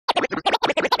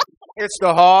It's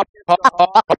the Harv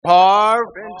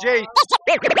and Jay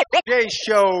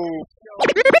show.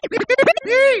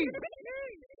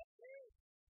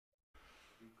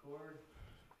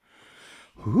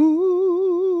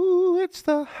 Ooh, it's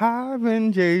the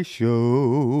Harvin J Show.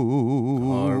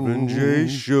 Harvin J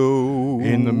Show.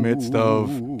 In the midst of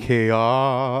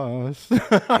chaos.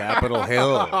 Capitol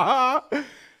Hill.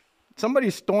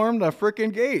 Somebody stormed the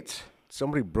frickin' gates.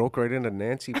 Somebody broke right into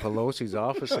Nancy Pelosi's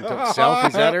office and took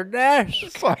selfies at her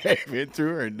desk. Climb into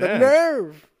her The neck.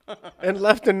 nerve. And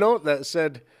left a note that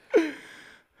said,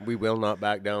 "We will not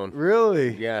back down."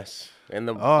 Really? Yes. And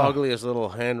the ugliest little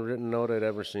handwritten note I'd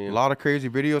ever seen. A lot of crazy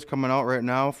videos coming out right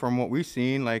now from what we've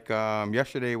seen. Like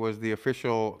yesterday was the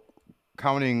official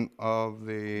counting of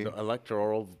the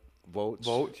electoral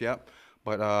votes. Yep.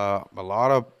 But a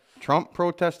lot of Trump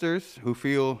protesters who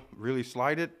feel really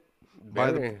slighted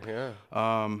by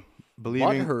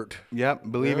believing hurt. Yep,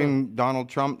 believing Donald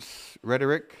Trump's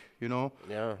rhetoric. You know.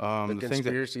 Yeah. The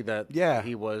conspiracy that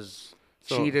he was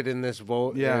cheated in this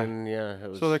vote. Yeah. And it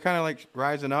was, so they're kind of like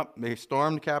rising up. They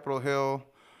stormed Capitol Hill.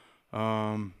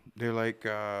 They're like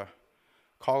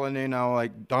calling in now.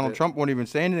 Like Donald Trump won't even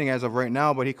say anything as of right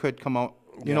now, but he could come out.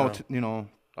 You know.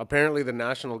 Apparently, the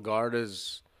National Guard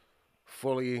is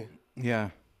fully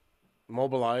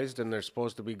mobilized, and they're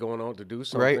supposed to be going out to do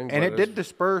something. Right, and it did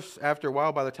disperse after a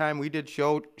while. By the time we did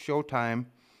showtime,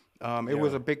 it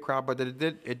was a big crowd, but it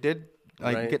did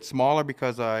get smaller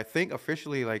because I think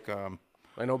officially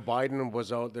I know Biden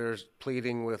was out there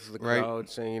pleading with the crowd,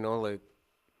 saying,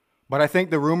 But I think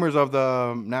the rumors of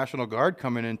the National Guard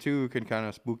coming in too can kind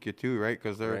of spook you too, right?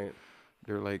 Because they're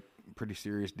like pretty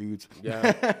serious dudes.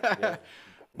 Yeah.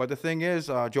 But the thing is,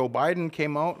 Joe Biden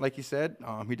came out, like you said.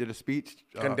 He did a speech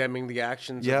condemning the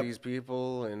actions of these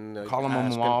people and calling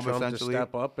them a mob, Trump essentially. to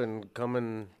step up and come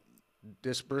and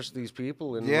disperse these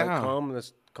people in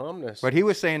calmness. But he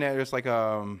was saying that it's like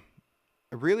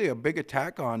really a big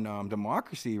attack on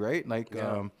democracy, right? Like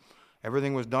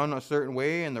everything was done a certain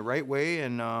way and the right way,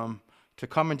 and to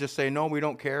come and just say no, we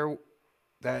don't care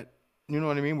that. You know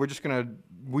what I mean? We're just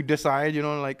we decide,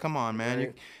 come on, man.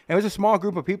 Right. It was a small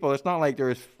group of people. It's not like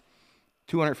there's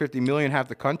 250 million, half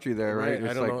the country there, right?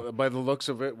 I don't know. By the looks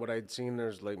of it, what I'd seen,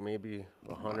 there's like maybe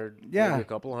 100, maybe a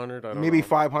couple hundred. I don't know. Maybe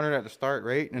 500 at the start,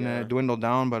 right? And then it dwindled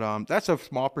down. But that's a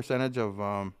small percentage of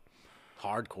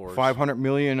hardcore 500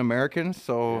 million Americans.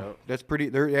 So that's pretty.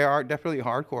 They are definitely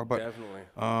hardcore. But definitely.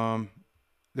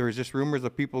 There was just rumors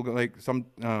of people like some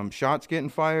shots getting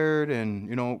fired,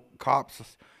 and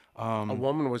cops. A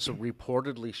woman was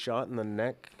reportedly shot in the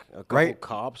neck. A couple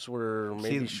cops were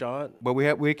maybe shot. But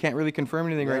we can't really confirm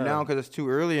anything right now because it's too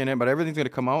early in it. But everything's going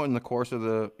to come out in the course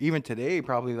of even today,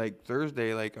 probably like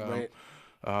Thursday.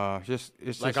 I'm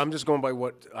just going by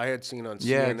what I had seen on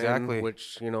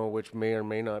CNN, which may or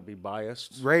may not be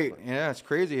biased. Right. Yeah, it's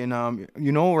crazy. And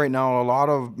right now a lot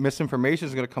of misinformation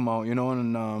is going to come out.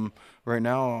 And right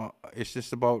now it's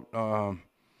just about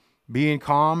being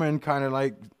calm and kind of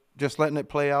like just letting it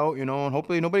play out, and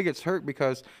hopefully nobody gets hurt,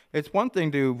 because it's one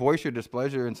thing to voice your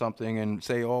displeasure in something and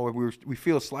say, oh, we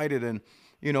feel slighted, and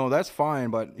that's fine,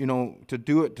 but to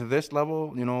do it to this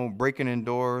level, breaking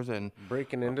indoors and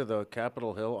breaking into the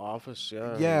Capitol Hill office,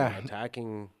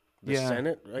 attacking the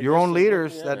Senate, your own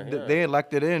leaders that they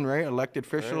elected in, right? Elected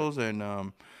officials,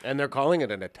 and they're calling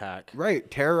it an attack, right?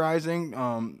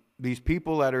 Terrorizing these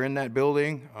people that are in that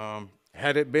building.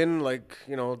 Had it been like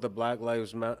the Black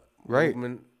Lives Matter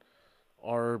movement,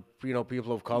 or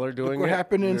people of color doing what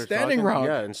happened in Standing Rock.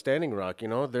 Yeah, in Standing Rock,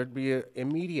 there'd be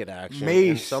immediate action. Mace,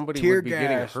 and somebody tear would be gas,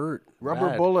 getting hurt,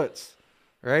 rubber bullets,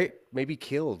 right? Maybe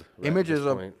killed. Images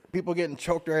of people getting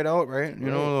choked right out, right?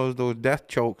 Those death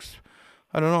chokes.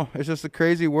 I don't know. It's just a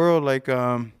crazy world.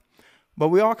 But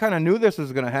we all kind of knew this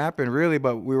was going to happen, really.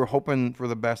 But we were hoping for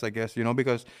the best, I guess.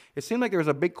 Because it seemed like there was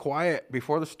a big quiet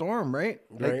before the storm, right?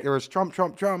 Like there was Trump,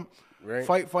 right.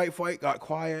 Fight, got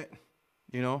quiet,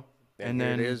 And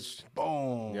then it is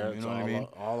boom. Yeah, it's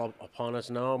all upon us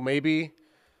now. Maybe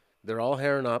they're all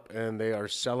hairing up and they are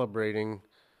celebrating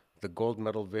the gold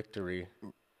medal victory.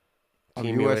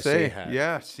 Team USA had.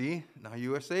 Yeah, see, now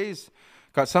USA's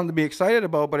got something to be excited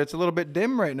about, but it's a little bit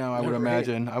dim right now. I would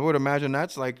imagine. I would imagine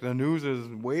that's like the news is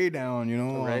way down.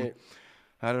 Right.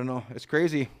 I don't know. It's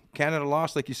crazy. Canada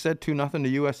lost, like you said, 2-0 to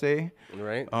USA.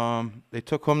 Right. They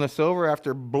took home the silver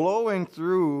after blowing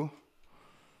through.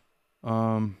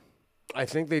 I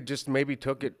think they just maybe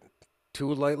took it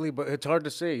too lightly, but it's hard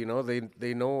to say.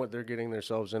 They know what they're getting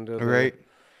themselves into. Right.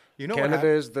 Canada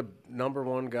is the number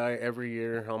one guy every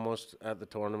year, almost at the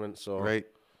tournament. So right.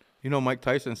 You know, Mike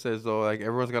Tyson says though, like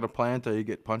everyone's got a plan until you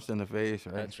get punched in the face,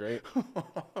 right? That's right.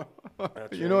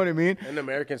 You know what I mean? And the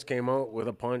Americans came out with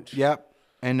a punch. Yep.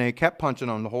 And they kept punching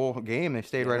them the whole game. They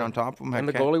stayed right on top of them. And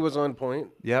the goalie was on point.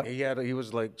 Yep. He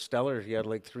was like stellar. He had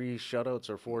like 3 shutouts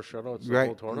or 4 shutouts the Right,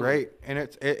 whole tournament. right. And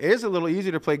it is a little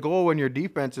easier to play goal when your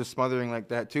defense is smothering like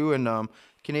that too. And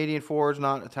Canadian forwards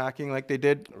not attacking like they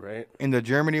did Right. in the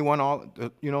Germany one,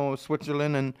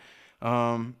 Switzerland,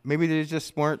 and maybe they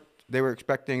just weren't. They were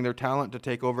expecting their talent to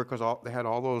take over because they had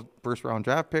all those first round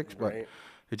draft picks, but Right.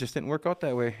 it just didn't work out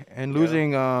that way. And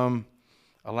losing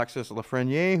Alexis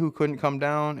Lafreniere, who couldn't come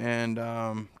down, and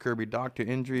Kirby Dach to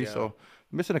injury, so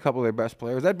missing a couple of their best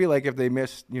players. That'd be like if they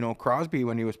missed, Crosby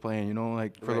when he was playing,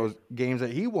 like for those games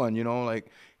that he won, like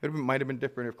it might have been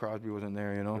different if Crosby wasn't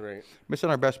there, Right.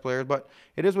 Missing our best players, but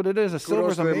it is what it is. The Kudos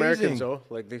silver's to the Americans, amazing. though.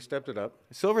 Like, they stepped it up.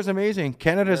 Silver's amazing.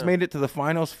 Canada's made it to the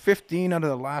finals 15 out of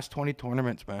the last 20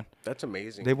 tournaments, man. That's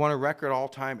amazing. They won a record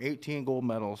all-time 18 gold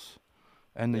medals,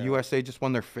 and the USA just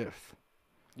won their 5th.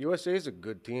 USA is a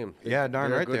good team. Yeah,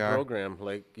 darn they're right a good they are. program.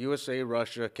 Like USA,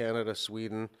 Russia, Canada,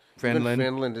 Sweden, Finland.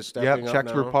 Even Finland is stepping up Czech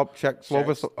now. Republic, The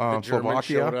Germans Slovakia.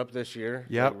 showed up this year.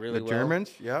 Yep, like, really the well.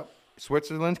 Germans. Yep.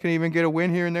 Switzerland can even get a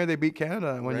win here and there. They beat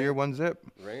Canada one year, 1-0.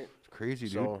 Right. It's crazy,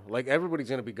 dude. So, like, everybody's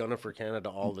going to be gunning for Canada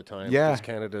all the time. Yeah. Because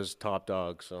Canada's top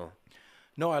dog, so.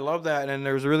 No, I love that. And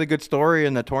there was a really good story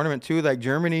in the tournament, too. Like,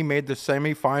 Germany made the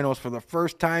semifinals for the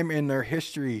first time in their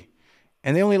history.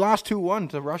 And they only lost 2-1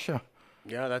 to Russia.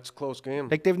 Yeah, that's a close game.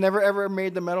 Like, they've never, ever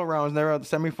made the medal rounds. Never at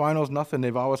the semifinals, nothing.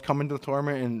 They've always come into the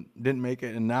tournament and didn't make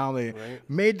it. And now they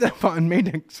made the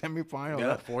semifinal.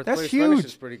 Yeah, fourth That's place huge. finish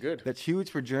is pretty good. That's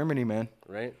huge for Germany, man.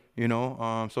 Right.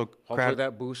 So Hopefully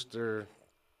that boosts their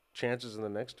chances in the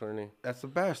next tourney. that's the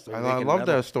best. I making love medals.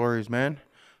 those stories, man.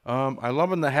 I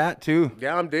love in the hat, too.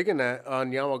 Yeah, I'm digging that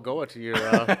on Yamagoa to your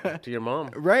to your mom.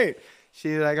 Right.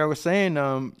 She, like I was saying,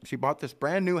 she bought this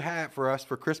brand new hat for us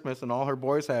for Christmas, and all her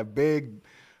boys have big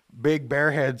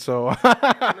bear heads. So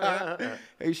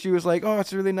she was like, "Oh,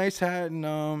 it's a really nice hat, and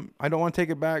I don't want to take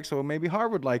it back, so maybe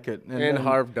Harv would like it." And then,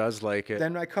 Harv does like it.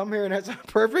 Then I come here, and it's a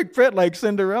perfect fit, like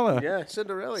Cinderella. Yeah,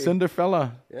 Cinderella.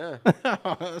 Cinderfella.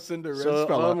 Yeah. Cinderella. So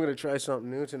fella. I'm gonna try something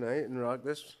new tonight and rock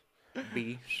this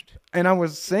beast. And I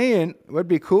was saying, it would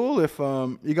be cool if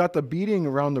you got the beading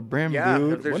around the brim, Yeah,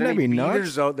 dude. if there's Wouldn't that any be nuts?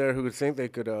 beaters out there who would think they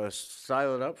could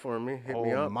style it up for me, hit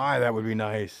me Oh up. my, that would be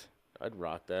nice. I'd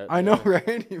rock that. I know,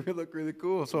 right? You would look really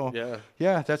cool. So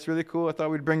Yeah. that's really cool. I thought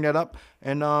we'd bring that up.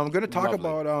 And I'm going to talk Lovely.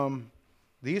 about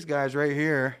these guys right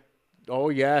here. Oh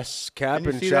yes, Cap Can you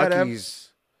and see that, Ev? Chucky's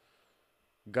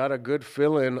got a good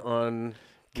fill-in on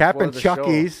Cap before and the show.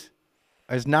 Chucky's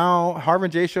is now, Harv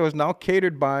and J Show is now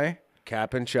catered by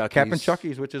Cap and Chucky's. Cap and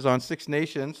Chucky's, which is on Six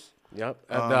Nations. Yep,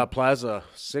 at the Plaza,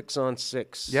 6 on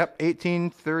 6. Yep,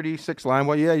 1836 line.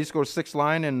 Well, yeah, you just go to 6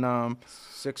 line and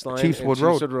 6 line Chiefswood and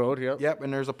Road. Chiefswood Road. Yep. Yep,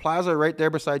 and there's a plaza right there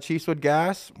beside Chiefswood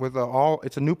Gas with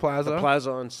it's a new plaza.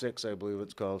 Plaza on 6, I believe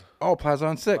it's called. Oh, Plaza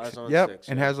on 6. Plaza on Yep, 6,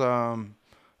 and yeah. has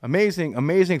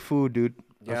amazing food, dude.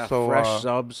 Yeah, So, fresh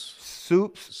subs.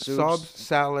 soups, Soups. subs,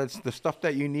 salads, the stuff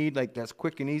that you need, like that's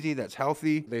quick and easy, that's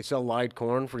healthy. They sell live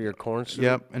corn for your corn soup.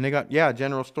 Yep, and they got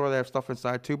general store. They have stuff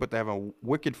inside too, but they have a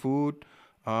wicked food.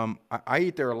 I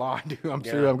eat there a lot, dude. I'm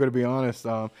serious. I'm gonna be honest,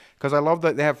 because I love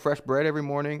that they have fresh bread every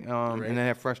morning, and they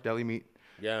have fresh deli meat.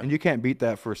 Yeah. And you can't beat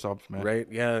that for subs, man. Right,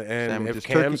 yeah, and Sandwiches, if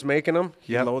Cam's turkey. making them,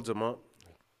 he Yep. loads them up.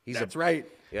 That's right.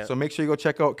 Yeah. So make sure you go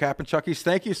check out Cap and Chucky's.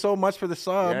 Thank you so much for the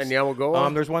subs. Yeah, and yeah, we'll go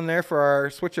on. There's one there for our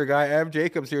switcher guy, Ev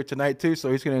Jacobs, here tonight too,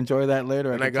 so he's gonna enjoy that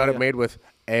later. And I got it made with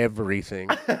everything.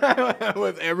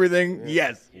 with everything.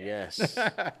 Yes. Yes,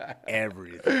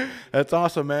 everything. That's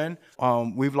awesome, man.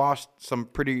 We've lost some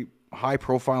pretty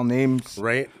high-profile names,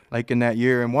 Right. like in that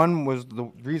year, and one was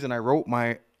the reason I wrote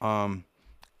my album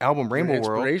Rainbow World.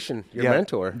 Inspiration, your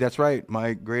mentor. That's right,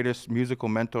 my greatest musical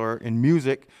mentor in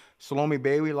music. Salome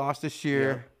Bay we lost this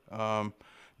year.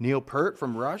 Neil Peart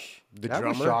from Rush. The that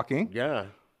was drummer. shocking. Yeah,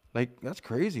 Like that's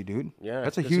crazy, dude. yeah.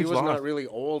 that's a 'cause huge He was loss. not really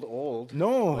old.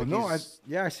 No, Like, no. he's-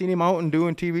 I seen him out and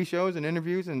doing TV shows and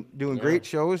interviews and doing great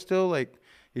shows still. Like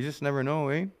you just never know,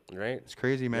 eh? Right. It's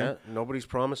crazy, man. Yeah. Nobody's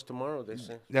promised tomorrow. They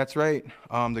say. That's right.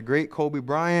 The great Kobe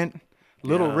Bryant,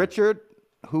 Little Yeah. Richard,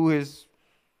 who is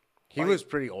He was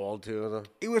pretty old too. Though.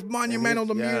 he was monumental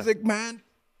to yeah. music, man.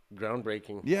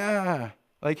 Groundbreaking. Yeah,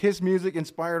 like his music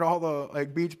inspired all the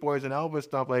like Beach Boys and Elvis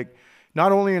stuff. Like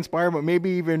not only inspired, but maybe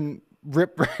even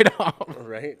ripped right off,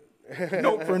 Right.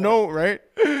 note for note, right?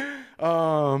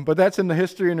 But that's in the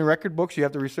history and the record books. You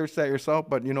have to research that yourself.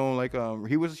 But like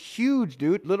he was huge,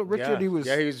 dude. Little Richard, Yeah. he was.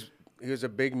 Yeah, he's was a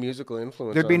big musical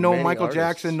influence. There'd be on no many Michael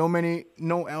artists. Jackson, no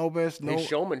Elvis, no His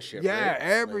showmanship. Yeah, right?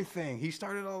 everything. He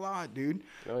started a lot, dude.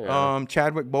 Oh, yeah.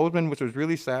 Chadwick Boseman, which was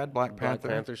really sad. Black Black Panther.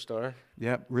 Panther star.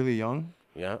 Yep, really young.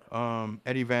 Yeah.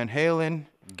 Eddie Van Halen.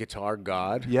 Guitar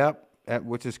God. Yep,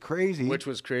 which is crazy. Which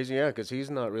was crazy, yeah, because he's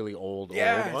not really old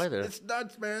yeah, either. it's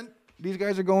nuts, man. These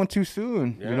guys are going too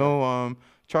soon. Yeah. You know,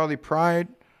 Charlie Pride,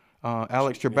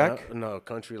 Alex Trebek. Yeah, no,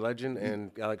 country legend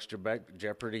and Alex Trebek,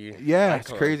 Jeopardy. Yeah, it's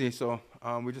icon. crazy. So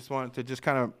we just wanted to just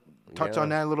kind of touch Yeah. on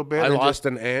that a little bit. I and lost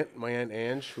an aunt, my Aunt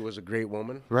Ange, who was a great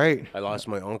woman. Right. I lost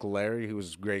my Uncle Larry, who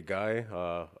was a great guy,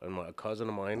 and a cousin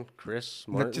of mine, Chris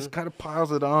That Martin. just kind of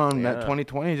piles it on. That Yeah.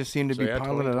 2020 just seemed to be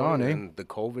piling it 2020 on, eh? And the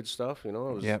COVID stuff, you know,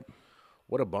 it was. Yep.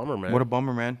 What a bummer, man. What a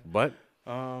bummer, man. But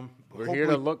we're here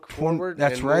to Hopefully look forward.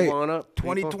 That's and right. Move on up,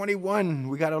 people. 2021.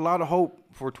 We got a lot of hope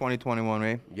for 2021,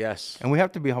 eh? Yes. And we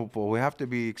have to be hopeful. We have to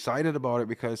be excited about it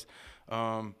because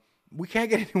we can't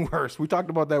get any worse. We talked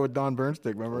about that with Don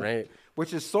Burnstick, remember? Right.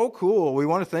 Which is so cool. We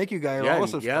want to thank you guys, Yeah, all the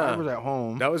subscribers yeah. at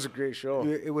home. That was a great show.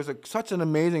 It was such an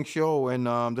amazing show. And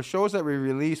the shows that we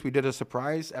released, we did a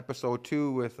surprise episode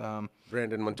 2 with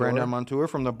Brandon Montour, Brandon Montour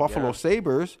from the Buffalo Yeah.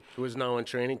 Sabres. who is now in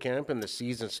training camp, and the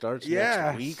season starts Yeah.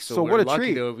 next week. So, So we're what a lucky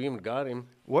treat. to have even got him.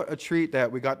 What a treat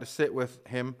that we got to sit with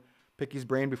him, pick his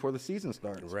brain before the season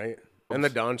starts. Right. And the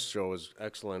Don show was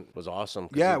excellent. Was awesome.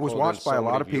 'cause Yeah, we it was pulled in watched by so a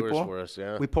lot many of viewers people. For us,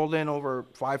 yeah. We pulled in over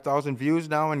 5,000 views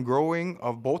now and growing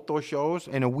of both those shows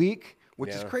in a week, which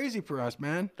is Yeah. crazy for us,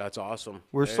 man. That's awesome.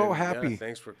 We're so Yeah, happy.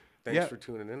 thanks for Yeah.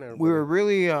 tuning in there. We were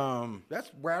really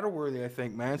that's rattle-worthy, I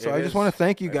think, man. So It I just is. want to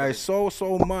thank you guys so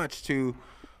much to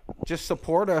just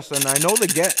support us. And I know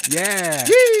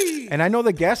the and I know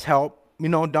the guests help. You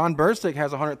know, Don Burnstick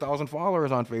has 100,000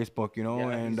 followers on Facebook, you know, Yeah,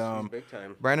 and he's big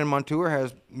time. Brandon Montour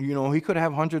has, you know, he could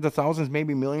have hundreds of thousands,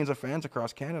 maybe millions of fans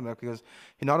across Canada because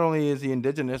he not only is he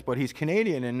Indigenous, but he's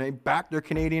Canadian, and they back their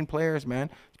Canadian players,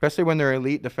 man, especially when they're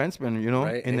elite defensemen, you know,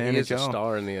 Right. in and the he NHL. is a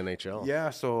star in the NHL.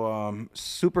 Yeah, so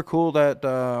super cool that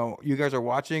you guys are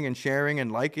watching and sharing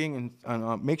and liking,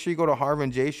 and make sure you go to Harv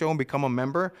and Jay Show and become a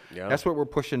member. Yeah. That's what we're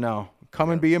pushing now. Come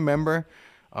and be a member,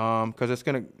 because it's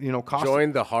gonna, you know, cost.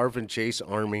 Join the Harv and Chase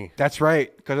Army. That's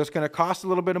right, because it's gonna cost a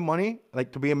little bit of money,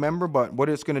 like to be a member. But what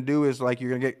it's gonna do is like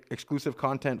you're gonna get exclusive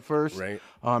content first. Right.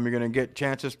 You're gonna get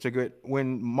chances to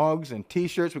win mugs and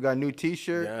T-shirts. We got a new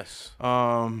T-shirt. Yes.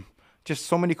 Just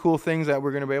so many cool things that we're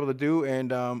going to be able to do.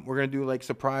 And we're going to do like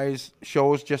surprise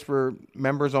shows just for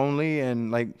members only,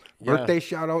 and like birthday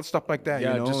shout outs, stuff like that.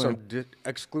 Yeah, you know? just some And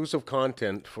exclusive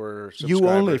content for subscribers. you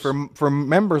only, for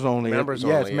members only. Members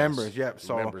yes, only, yes. members. Yep.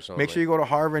 So Members make only. sure you go to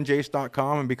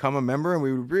harvandjace.com and become a member. And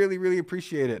we would really, really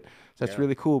appreciate it. That's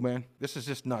really cool, man. This is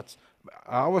just nuts.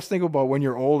 I always think about when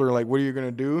you're older, like, what are you going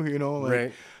to do? You know, like,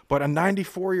 Right. But a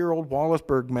 94-year-old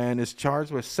Wallaceburg man is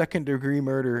charged with second-degree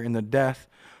murder in the death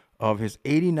of his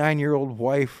 89-year-old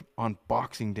wife on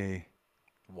Boxing Day.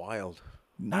 Wild.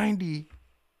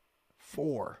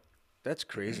 94. That's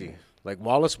crazy. Like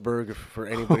Wallaceburg, for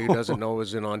anybody who doesn't know,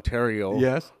 is in Ontario.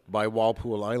 Yes. By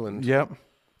Walpole Island. Yep.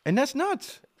 And that's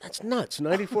nuts. That's nuts.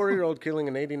 94-year-old killing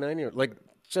an 89-year-old. Like,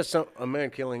 just a man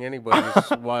killing anybody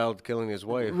is wild, killing his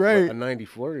wife. Right. But a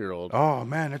 94-year-old. Oh,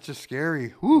 man, that's just scary.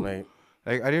 Whew. Right.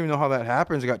 I didn't even know how that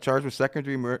happens. He got charged with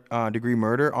second-degree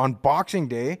murder on Boxing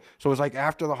Day. So it was like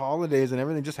after the holidays and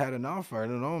everything, just had enough. I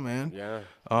don't know, man. Yeah.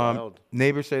 Wild.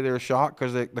 Neighbors say they were shocked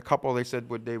because the couple, they said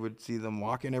they would see them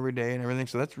walking every day and everything.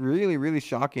 So that's really, really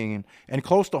shocking and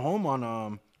close to home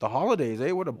on the holidays.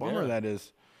 Eh? What a bummer that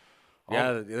is.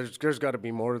 Yeah, there's got to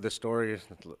be more to the story.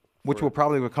 Which will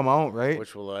probably come out, right?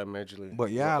 Which will immediately. But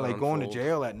yeah, like going to unfold.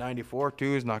 jail at 94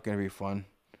 too is not going to be fun.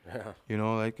 Yeah. You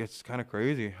know, like it's kind of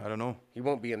crazy. I don't know. He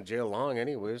won't be in jail long,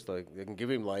 anyways. Like, they can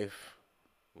give him life.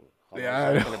 How long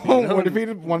Yeah, is I that gonna be? know. What if he's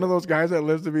one of those guys that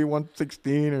lives to be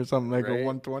 116 or something, like a Right.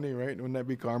 120, right? Wouldn't that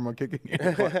be karma kicking in?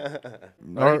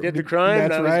 Well, he did the crime.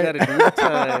 That's Now right. he's got to do the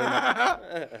time.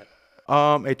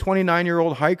 A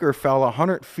 29-year-old hiker fell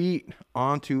 100 feet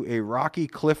onto a rocky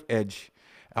cliff edge.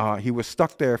 He was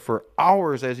stuck there for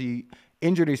hours as he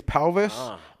injured his pelvis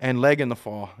and leg in the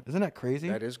fall. Isn't that crazy?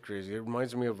 That is crazy. It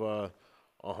reminds me of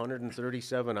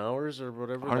 137 hours or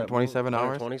whatever. 127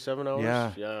 hours? 127 hours?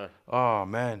 Yeah. Yeah. Oh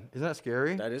man, isn't that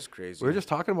scary? That is crazy. We were just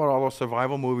talking about all those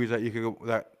survival movies that you could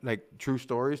that like true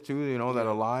stories too. You know, that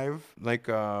alive, like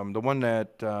the one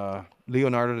that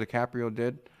Leonardo DiCaprio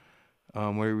did,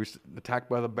 where he was attacked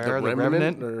by the bear, the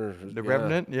Revenant. The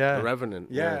Revenant, yeah. The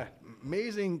Revenant. Yeah,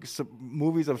 amazing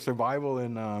movies of survival,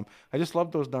 and I just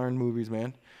love those darn movies,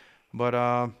 man. But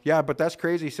yeah, but that's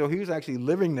crazy. So he was actually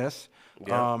living this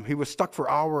Yeah. He was stuck for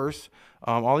hours.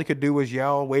 All he could do was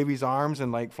yell, wave his arms,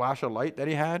 and like flash a light that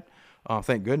he had.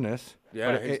 Thank goodness.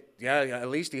 Yeah, But yeah. At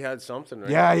least he had something, right?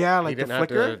 Yeah, He like the didn't have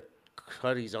flicker. to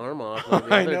cut his arm off like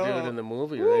the I other know. dude in the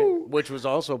movie, right? Which was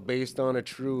also based on a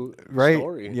true Right.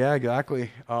 story. Yeah, exactly.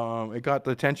 It got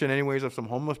the attention, anyways, of some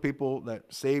homeless people that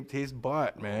saved his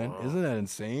butt, man. Isn't that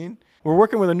insane? We're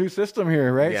working with a new system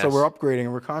here, right? So Yes. we're upgrading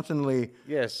and we're constantly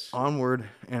Yes. onward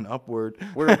and upward.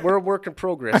 We're a work in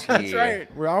progress here. That's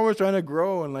right. We're always trying to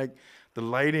grow, and like the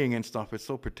lighting and stuff, it's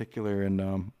so particular,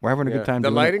 and we're having a good time The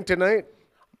doing lighting tonight,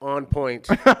 on point.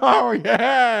 it. Oh,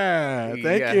 yeah. Thank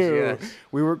Yes, you. yes.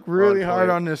 We worked really On hard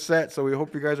point. on this set, so we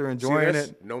hope you guys are See enjoying this?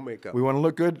 it. No makeup. We want to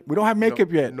look good. We don't have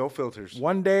makeup yet. No filters.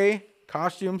 One day,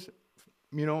 costumes,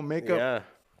 makeup. Yeah.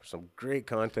 Some great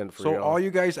content for So y'all. all you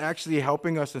guys actually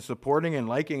helping us and supporting and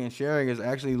liking and sharing is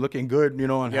actually looking good,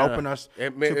 and helping us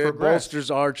it to progress. bolsters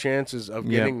our chances of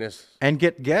getting this. And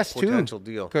get guests too. potential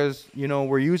deal. Because,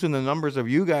 we're using the numbers of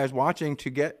you guys watching to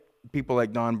get people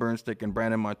like Don Burnstick and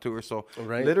Brandon Montour. So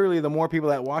Right. literally the more people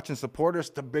that watch and support us,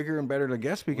 the bigger and better the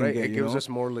guests we can Right. get. It gives us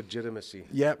more legitimacy.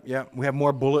 Yep. We have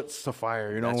more bullets to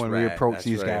fire, That's when we right, approach that's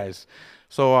these right. guys.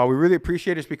 So we really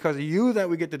appreciate it. It's because of you that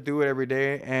we get to do it every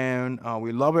day, and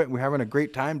we love it. We're having a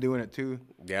great time doing it too.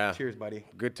 Yeah. Cheers, buddy.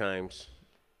 Good times.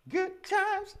 Good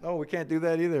times. Oh, we can't do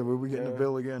that either. We're getting the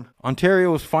bill again.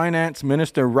 Ontario's Finance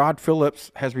Minister Rod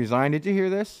Phillips has resigned. Did you hear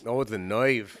this? Oh, the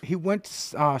knife. He went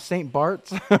to St.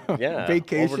 Bart's Yeah.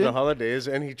 vacation. Over the holidays,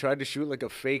 and he tried to shoot like a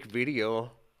fake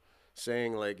video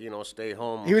saying like, stay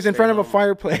home. He was in stay front of a home.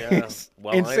 fireplace Yeah.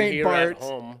 Well, in I'm St. here Bart's. at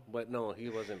home, but no, he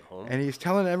wasn't home. And he's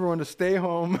telling everyone to stay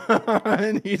home.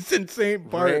 And he's in St.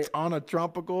 Bart's Right. on a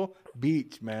tropical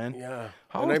beach, man. Yeah.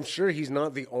 How And is- I'm sure he's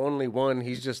not the only one.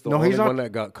 He's just the No, only he's not- one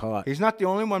that got caught. He's not the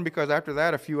only one, because after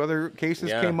that, a few other cases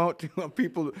Yeah. came out to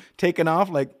people taking off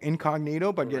like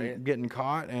incognito, but Right. getting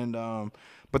caught. And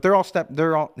but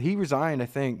he resigned. I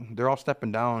think they're all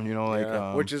stepping down.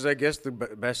 Yeah, which is, I guess, the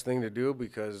best thing to do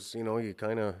because, you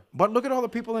kind of But look at all the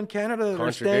people in Canada that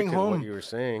are staying contradicted home. what you were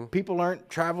saying. People aren't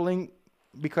traveling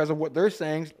because of what they're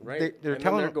saying. Right. They're and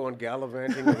telling then they're going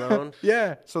gallivanting around.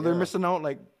 Yeah, so they're Yeah. missing out.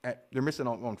 They're missing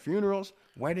out on funerals,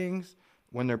 weddings.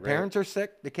 When their parents are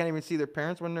sick, they can't even see their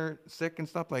parents when they're sick and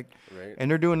stuff Right. And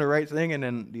they're doing the right thing, and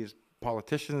then these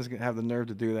politicians have the nerve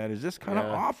to do that. It's just kind of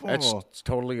Yeah. awful. It's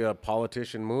totally a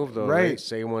politician move, though. Right. Right.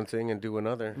 Say one thing and do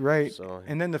another. Right. So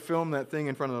And then to film that thing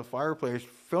in front of the fireplace,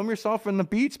 film yourself in the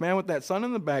beach, man, with that sun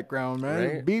in the background, man.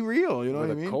 Right. Be real, you know with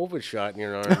what I a mean? COVID shot in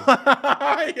your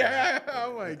arm. Yeah.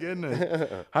 Oh my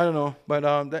goodness. I don't know, but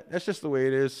that's just the way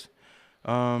it is.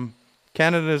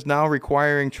 Canada is now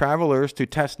requiring travelers to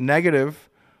test negative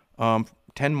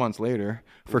 10 months later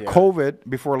for COVID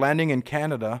before landing in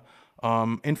Canada.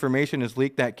 Information is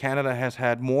leaked that Canada has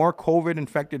had more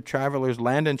COVID-infected travelers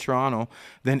land in Toronto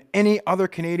than any other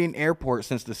Canadian airport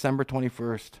since December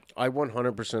 21st. I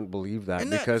 100% believe that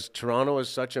because Toronto is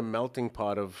such a melting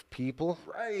pot of people.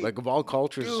 Right. Like, of all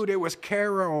cultures. Dude, it was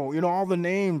Caro, all the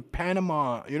names,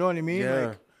 Panama, you know what I mean? Yeah.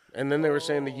 Like, And then they were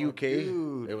saying the UK,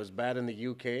 dude. it was bad in the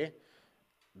UK.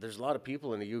 There's a lot of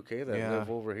people in the UK that Yeah. live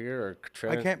over here.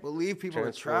 I can't believe people are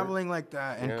transfer. traveling like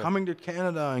that and coming to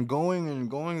Canada and going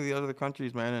to the other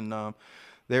countries, man. And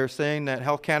they're saying that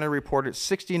Health Canada reported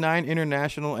 69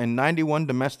 international and 91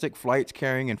 domestic flights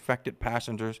carrying infected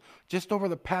passengers just over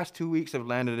the past 2 weeks have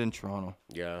landed in Toronto.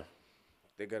 Yeah.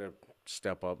 They got to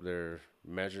step up their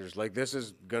measures. Like, this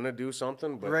is going to do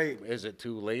something, but Right. is it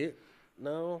too late?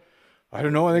 No. I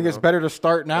don't know. I think it's better to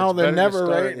start now It's than better to never,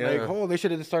 start, right? yeah. Like, they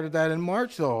should have started that in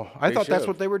March, though. I They thought that's should've.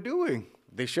 what they were doing.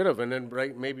 They should have. And then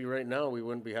maybe right now we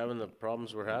wouldn't be having the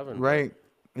problems we're having. Right.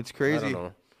 It's crazy.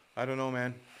 know. I don't know,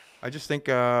 man. I just think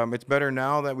it's better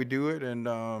now that we do it. And,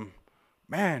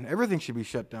 man, everything should be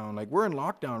shut down. Like, we're in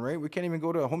lockdown, right? We can't even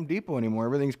go to a Home Depot anymore.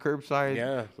 Everything's curbside.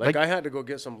 Yeah. Like, I had to go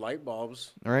get some light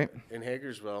bulbs All right. in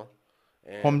Hagersville.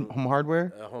 And Home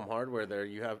hardware? home hardware there.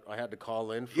 I had to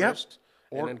call in Yep. first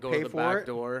Or and then go pay to the for back it.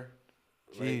 door.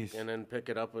 Jeez. And then pick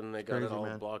it up, and they got Crazy, it all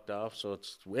man. blocked off. So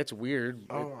it's weird.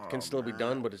 Oh, it can still be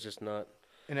done, but it's just not.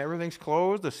 And everything's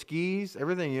closed. The skis,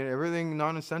 everything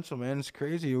non-essential, man. It's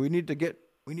crazy. We need to get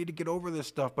over this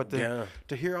stuff. But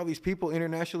to hear all these people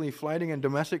internationally flying and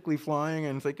domestically flying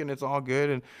and thinking it's all good,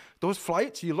 and those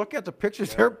flights, you look at the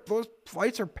pictures, those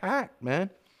flights are packed, man.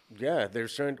 Yeah, they're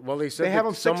certain. Well, they said They have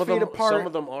them some 6 of feet them. apart. Some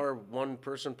of them are one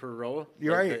person per row.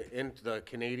 You're like right. Into the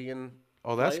Canadian.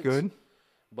 Oh, that's flights. good.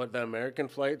 But the American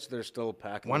flights, they're still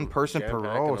packing. One person per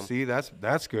jam-packing row. them. See,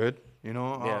 that's good. You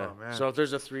know? Yeah. Oh, man. So if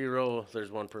there's a 3-row,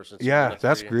 there's one person. sitting Yeah, in a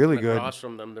that's 3. really And good. Across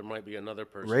from them, there might be another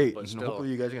person. Right. But And still, hopefully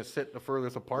you guys can sit the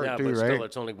furthest apart yeah, too, but right? still,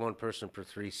 it's only one person per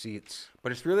 3 seats.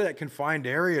 But it's really that confined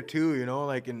area too, you know,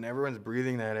 like, and everyone's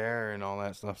breathing that air and all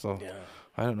that stuff. So Yeah.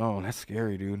 I don't know. That's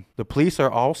scary, dude. The police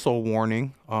are also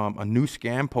warning a new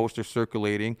scam poster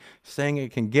circulating saying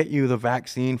it can get you the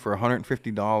vaccine for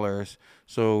 $150.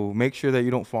 So make sure that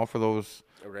you don't fall for those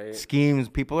Right. schemes.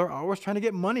 People are always trying to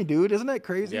get money, dude. Isn't that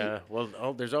crazy? Yeah.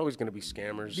 Well, there's always going to be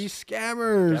scammers. These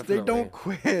scammers, they Definitely. don't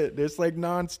quit. It's like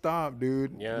nonstop,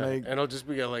 dude. Yeah. Like, And it'll just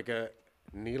be like a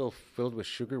needle filled with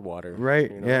sugar water. right.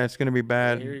 you know? Yeah, it's going to be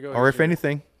bad. here you go, Or here's if your-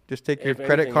 anything, just take your If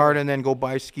credit anything, card yeah. and then go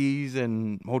buy skis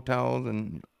and hotels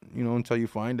and, you know, until you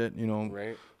find it, you know.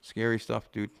 Right. Scary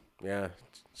stuff, dude. Yeah.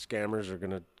 Scammers are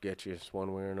going to get you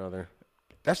one way or another.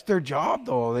 That's their job,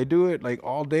 though. They do it like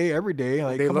all day, every day.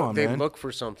 Like, come on, They man. look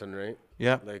for something, right?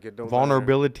 Yeah. Like it don't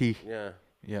Vulnerability. matter.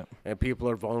 Yeah. Yeah. And people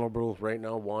are vulnerable right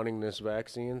now wanting this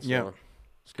vaccine. So Yeah.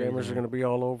 scammers are going to be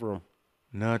all over them.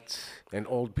 Nuts. And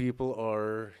old people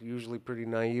are usually pretty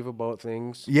naive about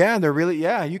things. Yeah, they're really.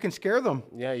 Yeah, you can scare them.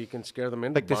 Yeah, you can scare them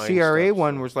into Like the buying CRA stuff,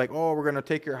 one was like, oh, we're gonna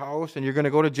take your house and you're gonna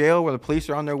go to jail where the police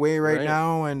are on their way right Right.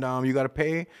 now and you gotta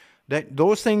pay.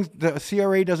 Those things, the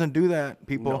CRA doesn't do that,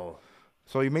 people. No.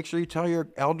 So you make sure you tell your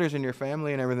elders and your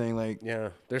family and everything. Like, Yeah,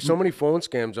 there's so many phone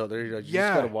scams out there. You Yeah. just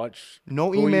gotta watch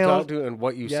No who you emails. talk to and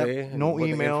what you Yep, say. And no what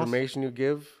the emails. information you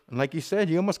give. and like you said,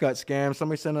 you almost got scammed.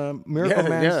 Somebody sent a Miracle Yeah,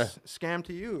 Man yeah. scam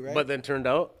to you, right? But then turned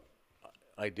out,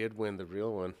 I did win the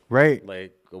real one. right.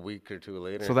 Like a week or two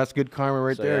later. So that's good karma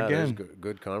right So, there yeah, there's again.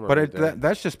 good karma. But right there.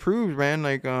 that's just proves, man.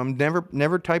 Like,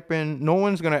 never type in. No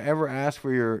one's gonna ever ask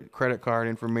for your credit card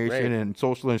information Right. and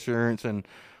social insurance and,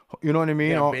 you know what I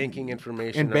mean. Yeah, All- banking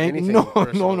information. and or banking. anything No,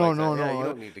 personal no, like no, that. no, Yeah, you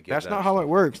don't need to give That's that not how stuff. it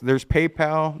works. There's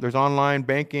PayPal. There's online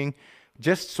banking.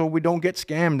 Just so we don't get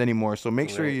scammed anymore. So make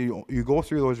sure Right. you go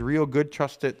through those real good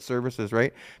trusted services,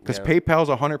 right? Because Yeah. PayPal's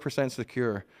 100%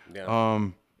 secure. Yeah.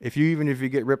 If you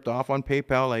get ripped off on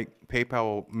PayPal, like PayPal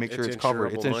will make sure it's covered.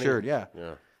 It's insurable money. insured. Yeah.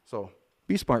 Yeah. So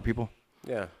be smart, people.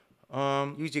 Yeah.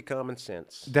 Use your common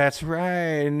sense. That's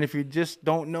right. And if you just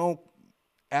don't know,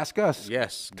 ask us.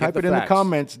 Yes. get Type it in facts. the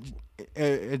comments.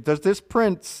 Does this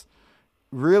prince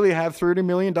really have $30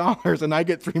 million and I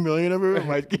get 3 million of it?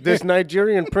 Like, This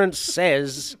Nigerian prince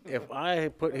says if I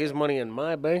put his money in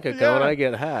my bank account, Yeah. I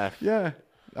get half. yeah.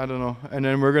 I don't know. And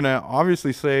then we're going to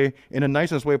obviously say in the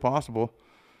nicest way possible.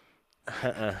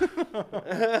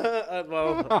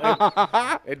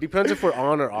 Well, it depends if we're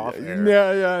on or off air.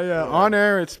 Yeah. On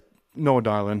air, it's no,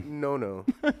 darling. No.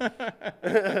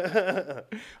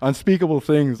 Unspeakable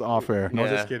things off air. No,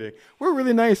 Yeah. just kidding. We're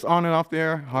really nice on and off the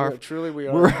air. Harv. Truly we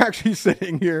are. We're actually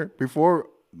sitting here before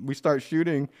we start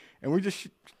shooting, and we just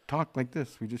talk like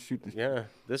this. We just shoot this. Yeah.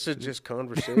 This is just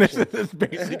conversation. This is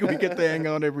basically we get to hang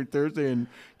out every Thursday and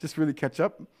just really catch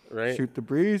up, Right. shoot the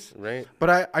breeze. Right.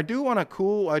 But I do want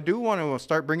to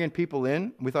start bringing people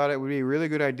in. We thought it would be a really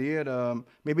good idea to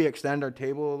maybe extend our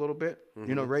table a little bit,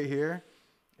 Mm-hmm. right here,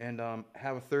 and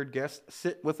have a third guest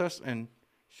sit with us and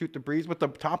shoot the breeze with the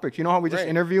topics. You know how we just Right.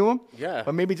 interview them? Yeah.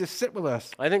 But maybe just sit with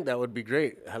us. I think that would be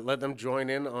great. Let them join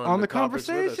in on the topics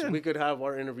with us. conversation. We could have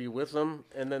our interview with them,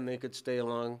 and then they could stay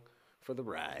along for the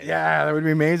ride. Yeah, that would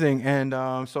be amazing. And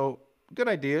so, good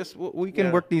ideas. We can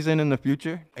Yeah. work these in the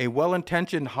future. A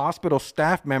well-intentioned hospital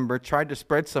staff member tried to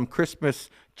spread some Christmas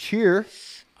cheer.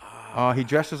 He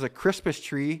dressed as a Christmas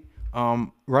tree,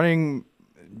 trying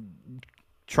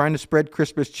to spread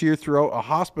Christmas cheer throughout a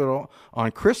hospital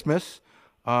on Christmas.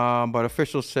 But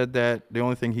officials said that the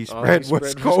only thing he spread was spread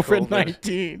was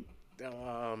COVID-19.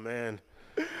 Oh man,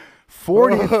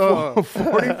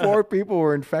 44 people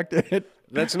were infected.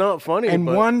 that's not funny. And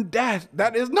but one death.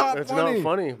 That is not That's funny. not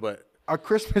funny, but A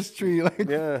Christmas tree, like,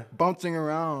 Yeah. bouncing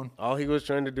around. all he was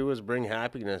trying to do was bring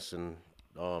happiness, and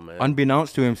oh man,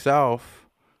 Unbeknownst to himself,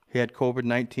 he had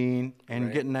COVID-19, and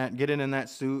Right. getting in that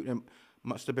suit, and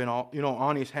must have been all,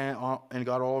 on his hand, and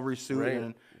got all over his suit, Right.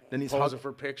 and then he's posing hugging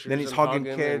for pictures. Then he's and hugging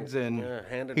hugging kids, and yeah,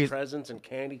 handing he's- presents and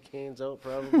candy canes out.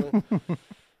 Probably.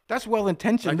 That's well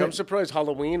intentioned. Like I'm surprised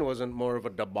Halloween wasn't more of a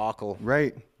debacle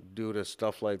Right. due to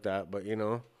stuff like that. But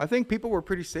I think people were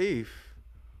pretty safe.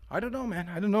 I don't know, man.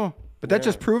 I don't know. But that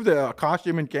just proved that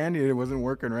costume and candy, it wasn't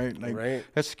working, right? Like, Right.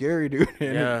 That's scary, dude.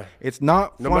 And Yeah. It's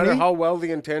not no funny. matter how well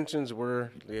the intentions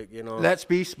were, Let's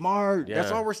be smart. That's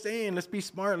Yeah. all we're saying. Let's be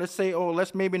smart. Let's say,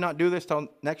 let's maybe not do this till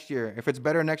next year. If it's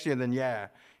better next year, then yeah.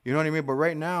 You know what I mean? But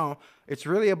right now, it's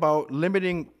really about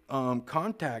limiting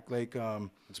contact. Like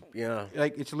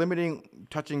it's limiting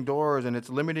touching doors, and it's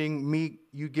limiting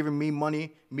you giving me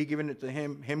money, me giving it to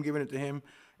him giving it to him.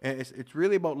 And it's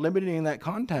really about limiting that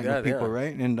contact with people,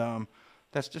 right? And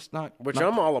that's just not Which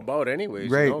I'm all about anyways,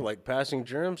 Right. you know, like passing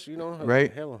germs, you know.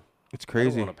 Right. Hell, it's I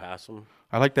crazy. don't want to pass them.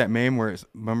 I like that meme where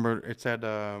it's had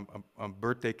a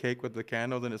birthday cake with the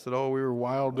candles, and it said, "Oh, we were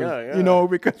wild, Yeah. you know,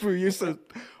 because we used to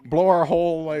blow our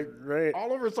whole like Right.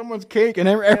 all over someone's cake, and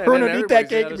everyone would eat that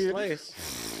cake and be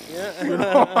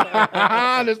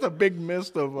Yeah. just a big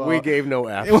mist of. We gave no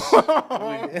F's.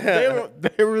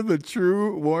 they were the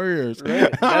true warriors.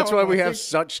 Right. That's why we have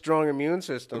such strong immune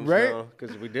systems, Right?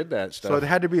 Because we did that stuff. So it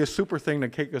had to be a super thing to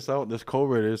kick us out. This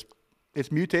COVID it's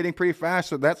mutating pretty fast.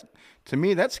 So to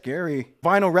me, that's scary.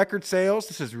 Vinyl record sales,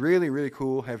 this is really, really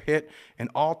cool, have hit an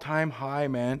all-time high,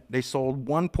 man. They sold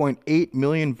 1.8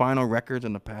 million vinyl records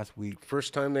in the past week.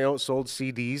 First time they outsold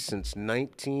CDs since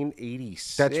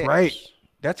 1986. That's right.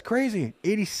 That's crazy.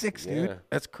 86, dude. Yeah.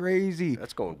 That's crazy.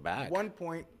 That's going back.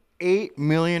 1.8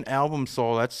 million albums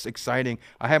sold. That's exciting.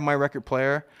 I have my record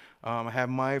player. I have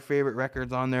my favorite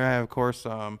records on there. I have, of course,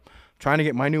 trying to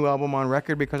get my new album on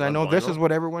record because I know this is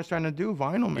what everyone's trying to do.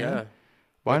 Vinyl, man. Yeah.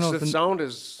 Vinyl. The sound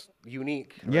is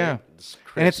unique. Right? Yeah.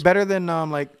 And it's better than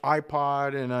like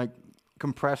iPod and like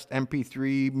compressed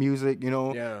MP3 music, you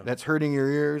know, that's hurting your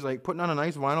ears. Like putting on a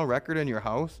nice vinyl record in your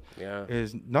house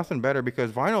is nothing better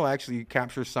because vinyl actually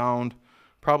captures sound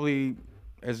probably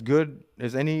as good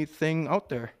as anything out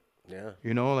there. Yeah.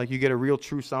 You know, like you get a real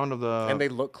true sound of the... And they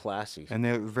look classy. And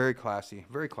they're very classy.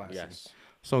 Very classy. Yes.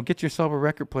 So get yourself a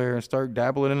record player and start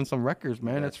dabbling in some records,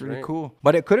 man. That's really cool.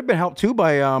 But it could have been helped too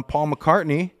by Paul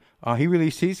McCartney. He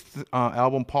released his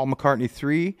album Paul McCartney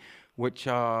 3, which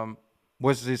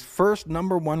was his first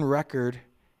 #1 record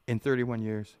in 31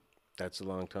 years. That's a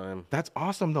long time. That's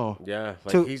awesome, though. Yeah,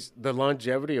 like the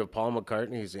longevity of Paul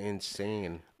McCartney is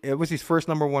insane. It was his first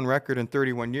 #1 record in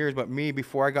 31 years, but me,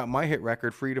 before I got my hit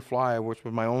record, Free to Fly, which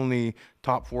was my only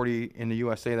top 40 in the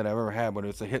USA that I've ever had, but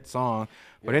it's a hit song.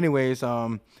 But anyways,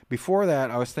 before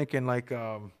that, I was thinking like,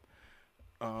 I'm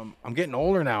getting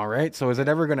older now, right? So is it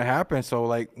ever going to happen? So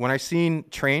like when I seen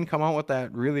Train come out with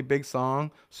that really big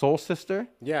song, Soul Sister.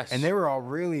 Yes. And they were all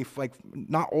really like,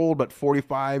 not old, but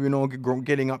 45, you know,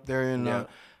 getting up there. And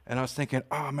I was thinking,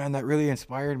 oh man, that really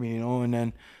inspired me, you know? And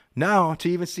then now to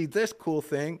even see this cool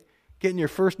thing, getting your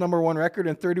first #1 record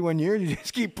in 31 years, you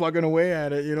just keep plugging away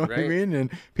at it, you know what I mean? And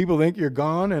people think you're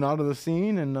gone and out of the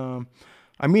scene. And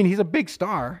I mean, he's a big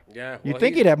star. Yeah. You'd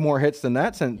think he'd have more hits than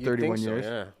that since 31 years.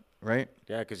 Yeah. Right?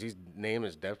 Yeah, because his name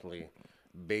is definitely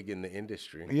big in the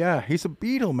industry. Yeah, he's a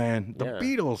Beatle, man. The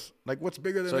Beatles. Like, what's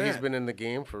bigger than that? So he's been in the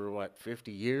game for, what,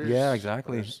 50 years? Yeah,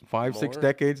 exactly. 5, 6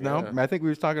 decades now. I think we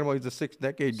was talking about he's a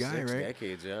 6-decade guy, 6 right?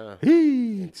 decades, yeah.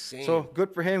 Insane. So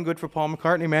good for him, good for Paul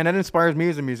McCartney, man. That inspires me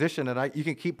as a musician that you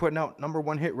can keep putting out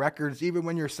 #1 hit records even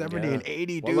when you're 70 and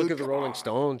 80, well, dude. look at the Rolling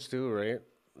Stones, too, right?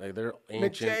 Like, they're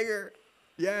ancient. Mick Jagger.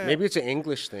 Yeah. Maybe it's an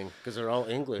English thing because they're all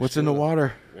English. What's in the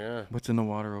water? Yeah. What's in the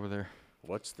water over there?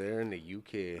 What's there in the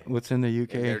UK? What's in the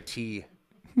UK? In their tea.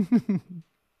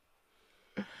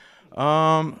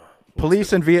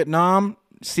 Police in Vietnam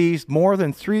seized more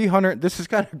than 300. This is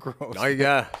kind of gross. Oh,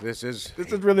 yeah. This is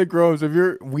really gross. If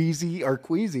you're wheezy or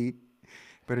queasy,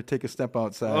 better take a step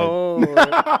outside. Oh.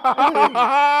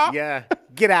 Yeah.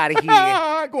 Get out of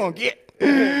here. Go on, get.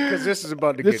 Because this is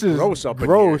about to get gross up in here.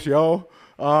 Gross, yo.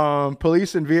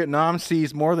 Police in Vietnam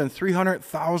seized more than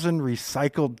 300,000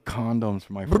 recycled condoms,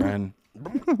 my friend.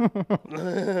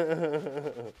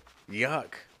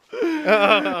 Yuck.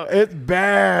 It's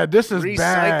bad. This is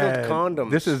bad. Recycled condoms.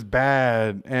 This is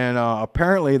bad. And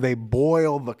apparently they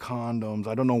boil the condoms.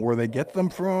 I don't know where they get them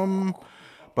from,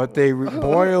 but they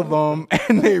boil them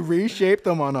and they reshape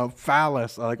them on a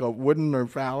phallus, like a wooden or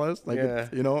phallus. Like,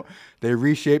 you know, they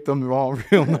reshape them all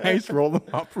real nice, roll them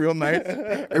up real nice,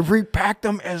 and repack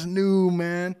them as new,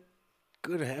 man.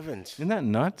 Good heavens. Isn't that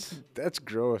nuts? That's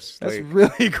gross. That's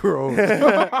really gross.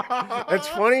 That's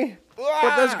funny,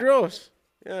 but that's gross.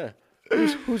 Yeah.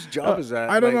 Whose job is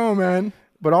that? I don't know, man.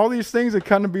 But all these things are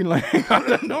kind of be like, I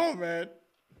don't know, man.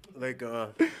 Like,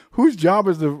 whose job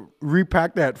is to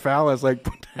repack that phallus? Like,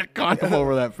 put that condom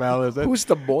over that phallus. Who's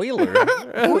the boiler?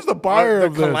 Who's the buyer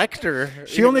of the collector?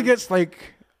 She only gets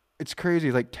like, it's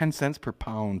crazy, like 10 cents per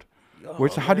pound.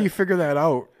 Which, how do you figure that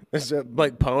out? Is it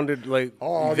like pounded, like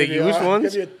the used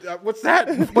ones? What's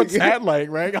that? What's that like,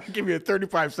 right? I'll give you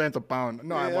 35 cents a pound.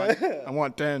 No, I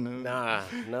want 10. Nah.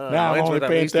 I'm only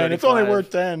paying 10. It's only worth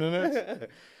 10, isn't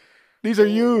it? These are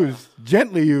used,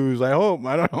 gently used, I hope.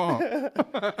 I don't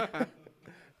know.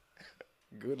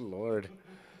 Good Lord.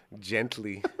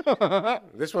 Gently.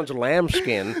 This one's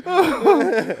lambskin.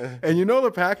 And you know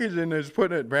the packaging is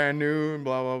putting it brand new and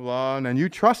blah, blah, blah. And then you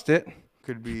trust it.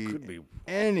 Could be Could be.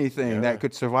 anything that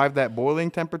could survive that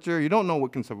boiling temperature. You don't know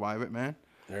what can survive it, man.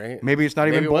 Right. Maybe it's not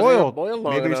even it wasn't boiled. boiled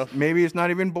long maybe enough. maybe it's not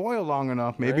even boiled long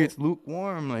enough. Maybe Right. it's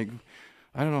lukewarm. Like,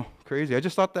 I don't know, crazy. I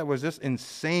just thought that was just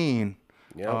insane.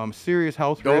 Yep. Serious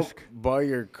health Don't risk. buy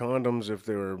your condoms if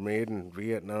they were made in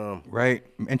Vietnam. Right,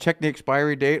 and check the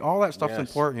expiry date. All that stuff's Yes.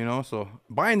 important, you know. So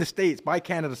buy in the States, buy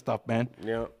Canada stuff, man.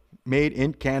 Yeah. Made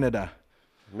in Canada.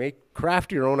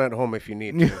 Craft your own at home if you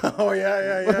need to. Oh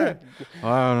yeah.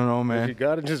 I don't know, If man. you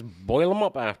gotta just boil them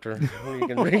up after. You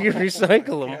can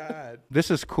recycle them.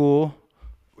 This is cool.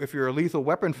 If you're a Lethal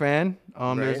Weapon fan,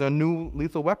 there's Right. a new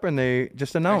Lethal Weapon they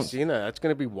just I've announced. seen that. That's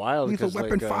gonna be wild. Lethal 'cause,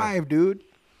 Weapon like, 5, dude.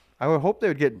 I would hope they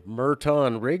would get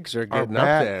Merton rigs are our getting up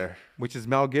back, there. which is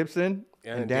Mel Gibson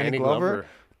and Danny Glover,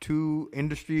 2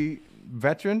 industry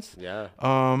veterans. Yeah.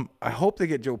 I hope they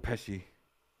get Joe Pesci.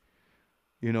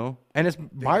 You know, and it's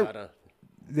by gotta.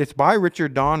 it's by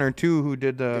Richard Donner too, who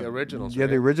did the originals, Yeah, right?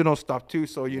 the original stuff too.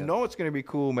 So you know it's gonna be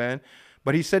cool, man.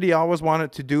 But he said he always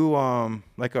wanted to do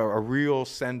like a real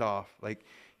send off. Like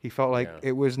he felt like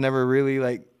it was never really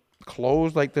like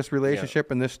closed, like this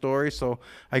relationship and this story. So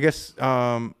I guess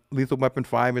Lethal Weapon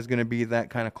 5 is gonna be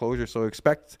that kind of closure. So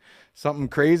expect something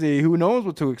crazy. Who knows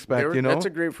what to expect? You know, That's a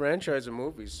great franchise of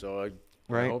movies, so I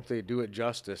Right. hope they do it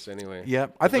justice anyway.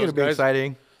 Yep, I think Those it'll be guys-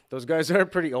 exciting. Those guys are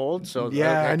pretty old, so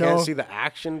Yeah, I I know. can't see the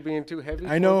action being too heavy. I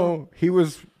for them. know he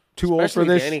was too old for Especially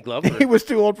this. Danny Glover. He was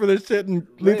too old for this shit in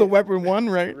Lethal Weapon 1,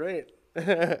 right? Right.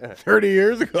 30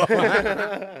 years ago.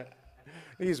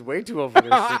 He's way too old for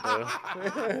this shit,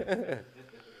 though.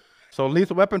 So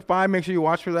Lethal Weapon 5, make sure you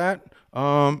watch for that.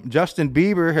 Justin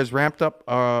Bieber has ramped up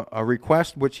a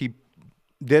request, which he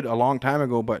did a long time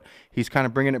ago, but he's kind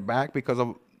of bringing it back because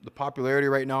of the popularity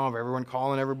right now of everyone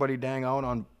calling everybody dang out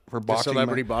for The boxing.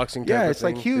 celebrity boxing type Yeah, of it's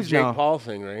like thing. huge the Jake now. Paul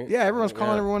thing, right? Yeah, everyone's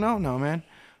calling everyone out now, man.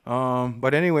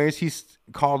 But anyways, he's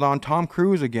called on Tom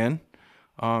Cruise again,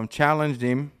 challenged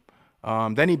him.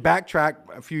 Then he backtracked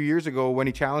a few years ago when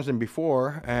he challenged him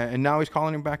before, and now he's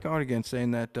calling him back out again,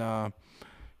 saying that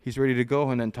he's ready to go.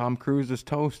 And then Tom Cruise is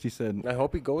toast, he said. I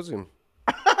hope he goes him.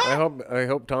 I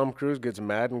hope Tom Cruise gets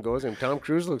mad and goes him. Tom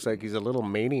Cruise looks like he's a little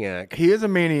maniac. He is a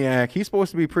maniac. He's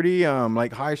supposed to be pretty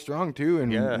like high strung too,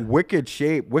 and wicked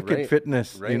shape, wicked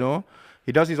fitness. You know,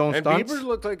 he does his own And stunts. Bieber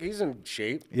looks like he's in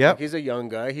shape. Yep. Like he's a young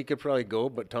guy. He could probably go,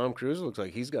 but Tom Cruise looks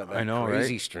like he's got that I know,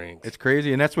 crazy right? strength. It's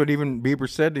crazy, and that's what even Bieber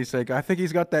said. He's like, I think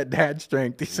he's got that dad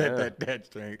strength. He said that dad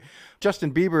strength.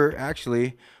 Justin Bieber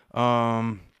actually,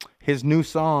 his new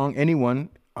song, "Anyone."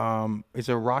 It's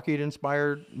a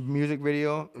Rocky-inspired music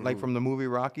video, like from the movie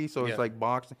Rocky. So it's like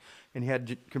boxing, and he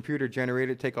had computer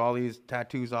generated, take all these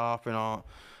tattoos off and all.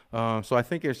 So I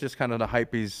think it's just kind of the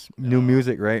hype. He's new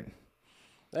music, right?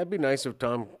 That'd be nice if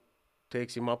Tom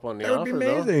takes him up on the That would offer. be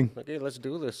amazing. Though. Okay, let's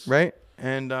do this. Right?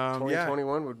 And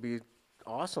 2021 would be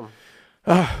awesome.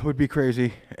 would be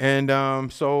crazy. And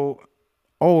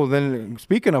then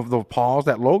speaking of the Pauls,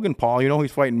 that Logan Paul, you know,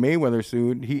 he's fighting Mayweather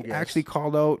soon. He actually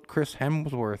called out Chris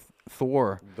Hemsworth,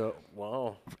 Thor,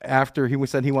 Wow. after he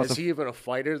said he wants Is to. he even a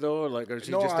fighter though, or is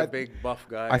he No, just I- a big buff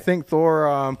guy? I think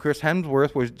Thor, Chris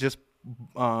Hemsworth was just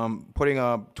putting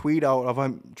a tweet out of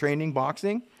him training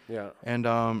boxing. Yeah. And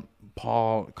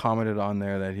Paul commented on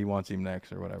there that he wants him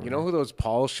next or whatever. You know who those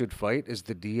Pauls should fight is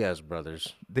the Diaz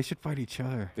brothers. They should fight each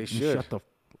other. They And should. Shut the.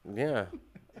 Yeah.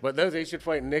 But they should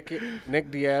fight Nick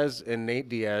Diaz and Nate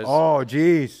Diaz. Oh,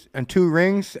 geez. And 2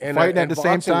 rings fighting at the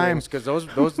same time. Because those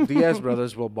Diaz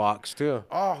brothers will box too.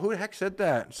 Oh, who the heck said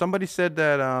that? Somebody said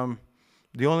that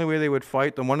the only way they would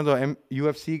fight, one of the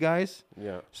UFC guys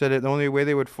said that the only way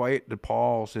they would fight the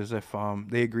Pauls is if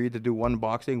they agreed to do one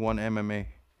boxing, one MMA.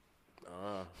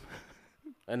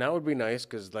 And that would be nice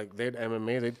because like they'd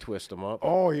MMA, they'd twist them up.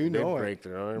 Oh, They'd know break it.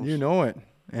 their arms. You know it.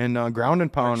 And ground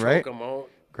and pound, right? Choke them out,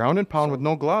 Ground and pound with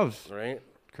no gloves. right?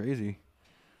 Crazy.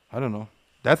 I don't know.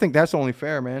 I think that's only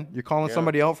fair, man. You're calling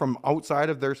somebody out from outside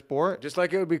of their sport. Just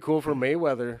like it would be cool for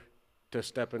Mayweather to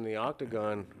step in the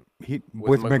octagon.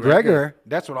 With McGregor,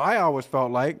 that's what I always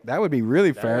felt like. That would be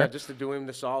really fair. Yeah, just to do him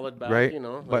the solid back, Right, you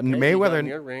know. but like, hey, you got in Mayweather,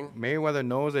 your ring. Mayweather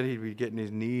knows that he'd be getting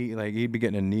his knee, like he'd be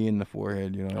getting a knee in the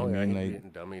forehead. You know Oh what yeah, I mean? he's Like,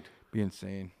 getting dummied. be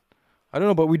insane. I don't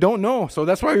know, but we don't know, so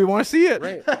that's why we want to see it.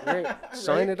 Right.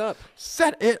 Sign it up.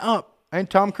 Set it up, and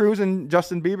Tom Cruise and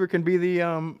Justin Bieber can be the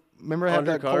remember I had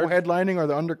that Undercard. co-headlining or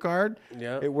the undercard.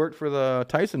 Yeah. It worked for the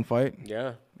Tyson fight.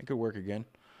 Yeah. It could work again.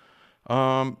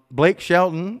 Blake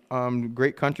Shelton,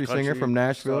 great country singer from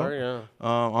Nashville,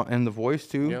 star, and The Voice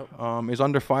too, Yep. is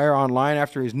under fire online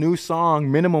after his new song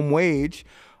 "Minimum Wage,"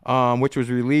 which was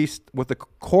released with the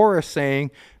chorus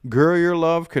saying, "Girl, your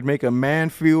love could make a man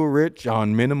feel rich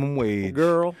on minimum wage."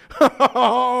 Girl.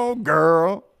 Oh,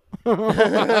 girl. Isn't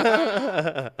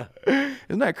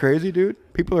that crazy,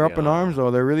 dude? People are up in arms,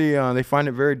 though. They're really, they find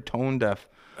it very tone deaf.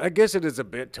 I guess it is a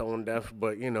bit tone deaf,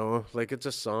 but you know, like it's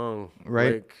a song,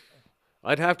 Right. Like,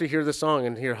 I'd have to hear the song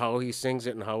and hear how he sings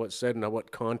it and how it's said and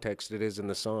what context it is in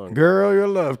the song. Girl, your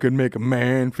love could make a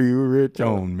man feel rich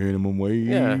on minimum wage.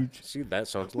 Yeah, see, that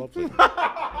sounds lovely. You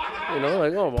know,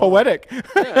 like, oh, well, Poetic.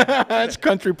 That's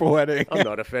country poetic. I'm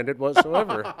not offended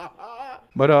whatsoever.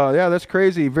 But yeah, that's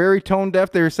crazy. Very tone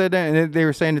deaf. They said that, and they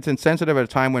were saying it's insensitive at a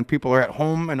time when people are at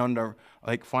home and under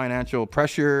like financial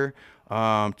pressure.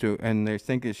 And they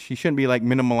think she shouldn't be like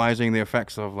minimalizing the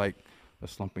effects of like the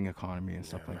slumping economy and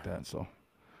stuff like that. So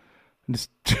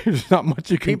there's not much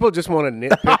you can. People just want to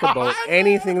nitpick about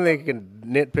anything they can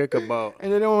nitpick about.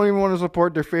 And they don't even want to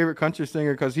support their favorite country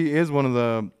singer because he is one of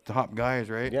the top guys,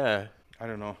 right? Yeah. I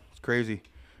don't know. It's crazy.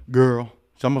 Girl.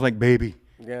 It's almost like baby.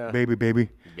 Yeah. Baby, baby.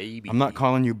 Baby. I'm not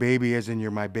calling you baby as in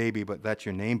you're my baby, but that's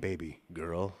your name, baby.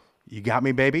 Girl. You got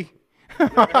me, baby?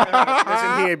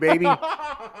 Listen here, baby.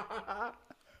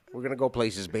 We're going to go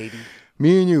places, baby.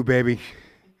 Me and you, baby.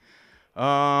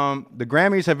 The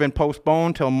Grammys have been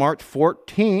postponed till March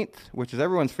 14th, which is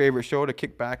everyone's favorite show to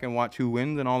kick back and watch who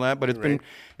wins and all that. But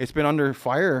it's been under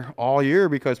fire all year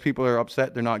because people are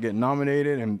upset they're not getting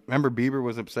nominated. And remember, Bieber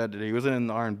was upset that he wasn't in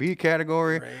the R&B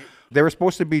category. Right. They were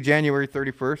supposed to be January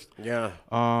 31st. Yeah.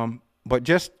 But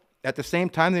just at the same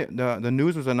time, the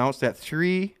news was announced that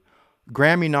 3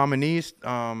 Grammy nominees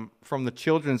from the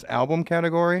children's album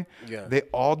category, they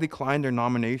all declined their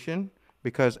nomination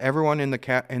because everyone in the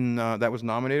that was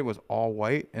nominated was all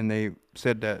white, and they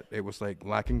said that it was like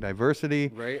lacking diversity.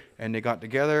 Right. And they got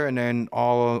together, and then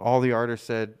all the artists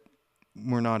said,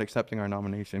 "We're not accepting our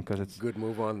nomination because it's good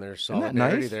move on their Isn't that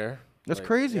solidarity nice? That's That's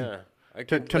crazy. Yeah.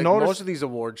 To notice most of these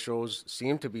award shows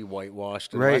seem to be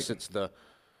whitewashed unless it's the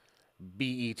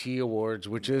BET Awards,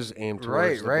 which is aimed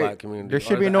towards the black community. There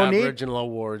should or be the no need. Aboriginal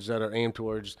Awards that are aimed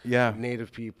towards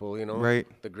Native people, you know. Right.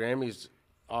 The Grammys,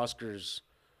 Oscars.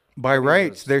 By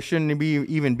rights, there shouldn't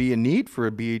even be a need for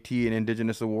a BET and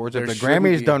Indigenous Awards if the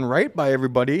Grammys done right by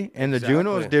everybody and the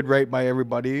Junos did right by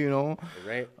everybody, you know.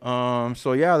 Right.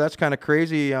 So yeah, that's kind of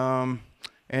crazy.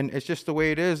 And it's just the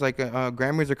way it is. Like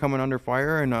Grammys are coming under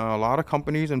fire, and a lot of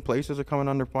companies and places are coming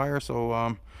under fire. So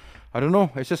I don't know.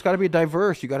 It's just got to be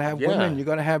diverse. You got to have women. You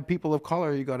got to have people of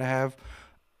color. You got to have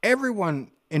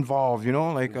everyone involved. You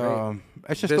know, like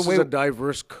it's just this the way. Is a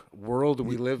diverse world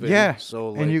we live in. Yeah.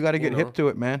 So and you got to get hip to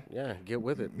it, man. Yeah, get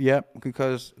with it. Yep.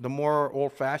 Because the more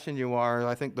old-fashioned you are,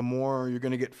 I think the more you're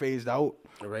going to get phased out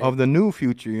of the new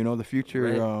future. You know, the future.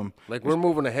 Right. Like we're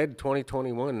moving ahead,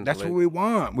 2021. That's what we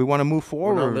want. We want to move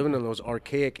forward. We're not living in those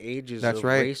archaic ages of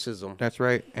racism. That's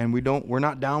right. And we're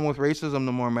not down with racism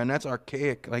no more, man. That's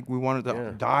archaic. Like we wanted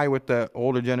to die with the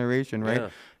older generation, right? Yeah.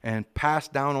 And pass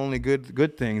down only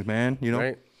good things, man. You know.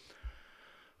 Right.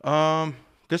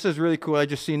 This is really cool. I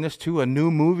just seen this too. A new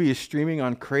movie is streaming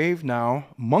on Crave now.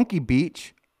 Monkey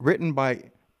Beach, written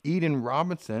by Eden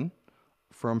Robinson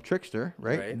from Trickster,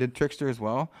 right? Did Trickster as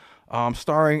well.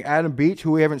 Starring Adam Beach,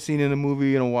 who we haven't seen in a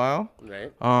movie in a while.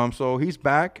 Right. So he's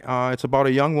back. It's about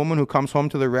a young woman who comes home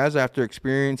to the res after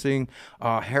experiencing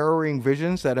harrowing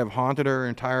visions that have haunted her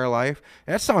entire life.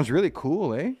 That sounds really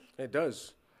cool, eh? It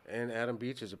does. And Adam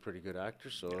Beach is a pretty good actor,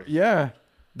 so yeah.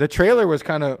 The trailer was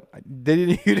kind of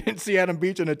you didn't see Adam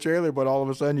Beach in the trailer, but all of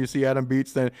a sudden you see Adam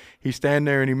Beach. Then he's standing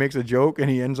there and he makes a joke and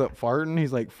he ends up farting.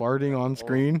 He's like farting on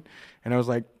screen, and I was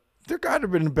like, there got to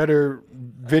have been a better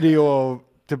video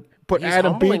to put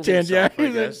Adam Beach in. Yeah,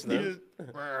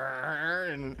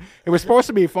 and it was supposed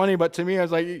to be funny, but to me, I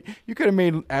was like, you could have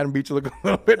made Adam Beach look a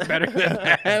little bit better than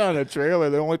that on the trailer.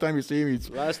 The only time you see him,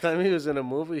 last time he was in a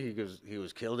movie, he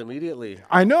was killed immediately.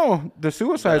 I know, the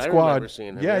Suicide Squad. I remember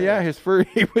seeing him. Yeah,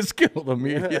 he was killed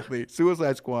immediately. Yeah.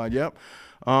 Suicide Squad. Yep.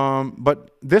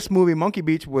 But this movie, Monkey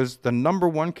Beach, was the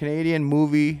 #1 Canadian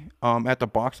movie at the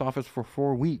box office for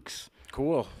 4 weeks.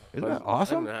 Cool. Isn't that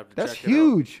awesome? That's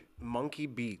huge. Monkey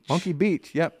Beach. Monkey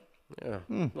Beach. Yep. Yeah,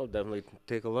 I'll definitely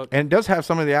take a look. And it does have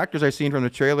some of the actors I've seen from the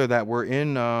trailer that were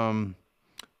in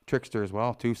Trickster as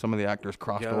well, too. Some of the actors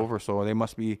crossed over, so they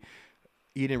must be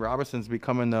Eden Robinson's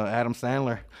becoming the Adam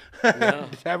Sandler. Yeah.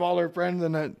 Just have all their friends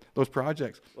in those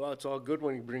projects. Well, it's all good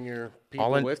when you bring your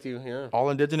people with you, yeah. All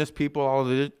Indigenous people, all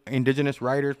the Indigenous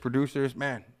writers, producers,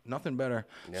 man, nothing better.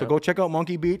 Yep. So go check out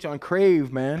Monkey Beach on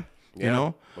Crave, man. Yeah. You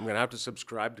know, I'm gonna have to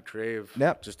subscribe to Crave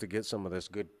just to get some of this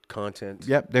good content.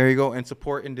 Yep, there you go, and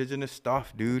support Indigenous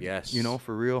stuff, dude. Yes, you know,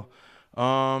 for real.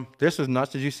 This is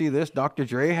nuts. Did you see this? Dr.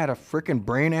 Dre had a freaking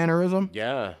brain aneurysm.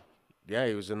 Yeah,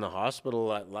 he was in the hospital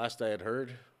last I had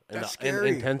heard. That's scary.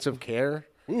 In intensive care.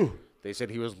 Ooh. They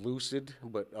said he was lucid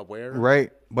but aware.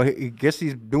 Right, but I guess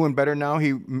he's doing better now.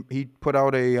 He put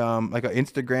out a like an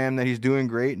Instagram that he's doing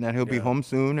great and that he'll be home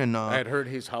soon. And I had heard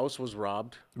his house was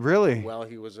robbed really, while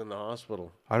he was in the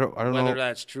hospital. I don't know Whether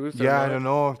that's truth or Yeah, not. I don't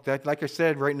know. That, like I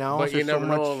said, right now, But you there's so never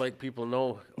know. much- Like, people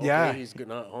know, okay, Yeah. he's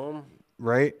not home.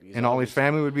 right? And all his obviously-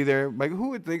 family would be there. Like, who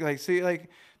would think? Like, see, like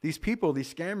these people,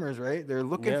 these scammers, right? They're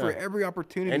looking for Yeah. every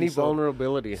opportunity. Any so,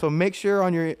 vulnerability. So make sure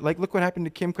on your look what happened to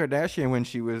Kim Kardashian when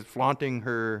she was flaunting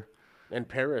her. In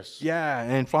Paris. Yeah,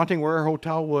 and flaunting where her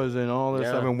hotel was and all this Yeah.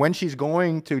 stuff, and when she's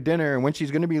going to dinner and when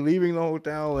she's going to be leaving the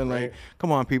hotel, and like, Right.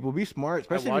 come on, people, be smart. I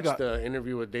Especially if you watched got, the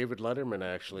interview with David Letterman,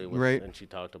 actually, Right. and she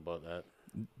talked about that.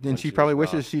 and she she probably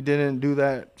was wishes she didn't do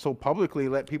that so publicly,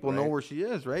 let people know Right. where she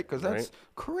is, right? Because that's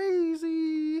Right.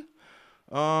 crazy.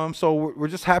 So we're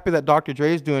just happy that Dr.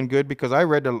 Dre is doing good because I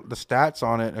read the stats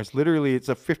on it. It's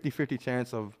a 50-50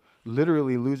 chance of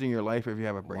literally losing your life if you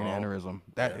have a brain aneurysm.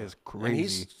 That is crazy. And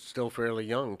he's still fairly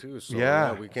young, too. So,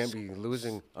 Yeah. we can't be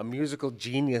losing a musical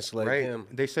genius like right. him.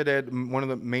 They said that one of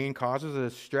the main causes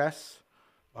is stress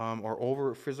or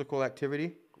over physical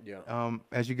activity. Yeah.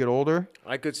 As you get older,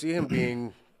 I could see him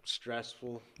being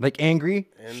stressful. like angry,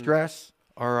 stress,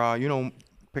 or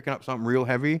picking up something real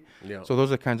heavy. Yeah. So those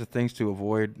are the kinds of things to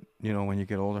avoid, when you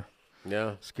get older.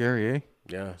 Yeah. Scary, eh?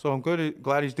 Yeah. So I'm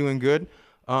glad he's doing good.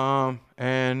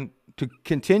 And to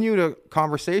continue the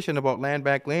conversation about Land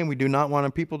Back Lane, we do not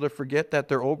want people to forget that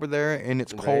they're over there and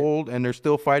it's cold and they're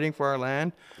still fighting for our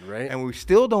land. Right. And we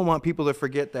still don't want people to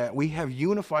forget that we have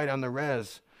unified on the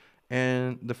res.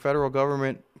 And the federal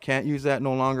government can't use that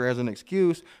no longer as an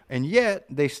excuse. And yet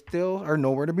they still are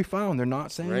nowhere to be found. They're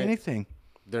not saying Right. anything.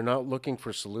 They're not looking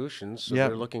for solutions, so Yeah.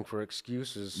 they're looking for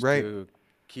excuses Right. to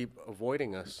keep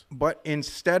avoiding us. But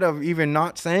instead of even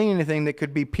not saying anything that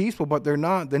could be peaceful, but they're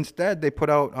not. Instead, they put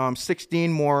out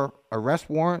 16 more arrest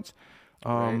warrants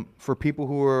for people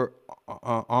who are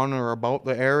on or about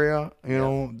the area,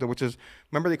 which is,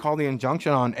 remember they call the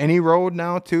injunction on any road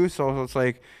now too. So it's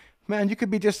like, man, you could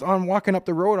be just on walking up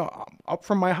the road up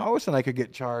from my house and I could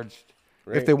get charged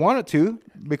if Right. they wanted to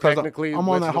because Technically, I'm on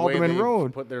with that the way Haldeman they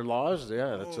Road. put their laws,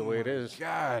 yeah, that's the way it is.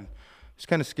 God, it's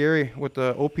kind of scary what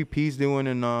the OPP's doing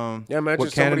and Yeah, imagine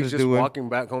what somebody's Canada's just doing. walking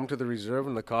back home to the reserve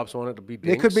and the cops want it to be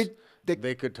They could dinks. be-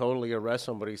 They could totally arrest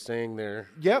somebody saying they're...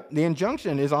 Yep, the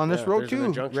injunction is on this Yeah, road there's an too,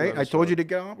 injunction right? on I this told you road. to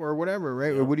get up or whatever,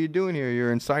 right? What are you doing here?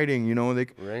 You're inciting, they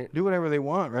Right. do whatever they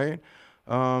want, right?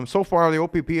 So far, the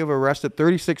OPP have arrested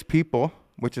 36 people,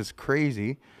 which is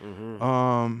crazy.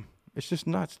 It's just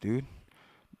nuts, dude.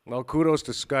 Well, kudos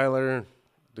to Skylar,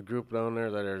 the group down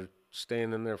there that are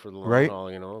staying in there for the long Right.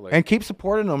 haul, like And keep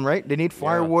supporting them, right? They need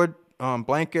firewood,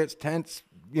 blankets, tents,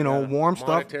 warm stuff.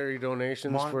 monetary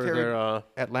donations for their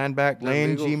At Land Back their Lane,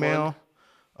 legal Gmail.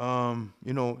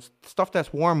 Stuff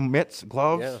that's warm, mitts,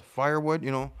 gloves, Yeah. firewood.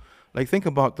 Like think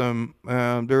about them.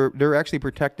 They're actually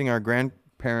protecting our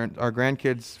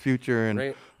grandkids' future and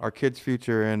Right. our kids'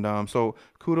 future. And so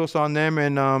kudos on them.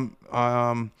 And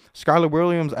Skylar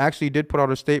Williams actually did put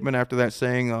out a statement after that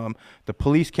saying the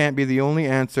police can't be the only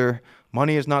answer.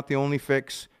 Money is not the only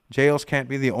fix. Jails can't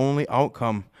be the only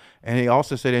outcome. And he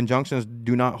also said injunctions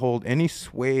do not hold any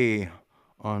sway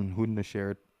on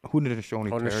Haudenosaunee Haudenosaunee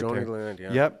territory. land,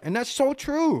 yeah. Yep, and that's so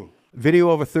true. Video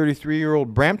of a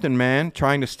 33-year-old Brampton man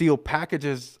trying to steal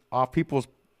packages off people's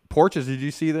porches. Did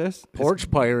you see this? porch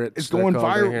pirates. It's they're going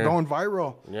called in viral. here. Going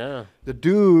viral. Yeah. The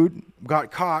dude got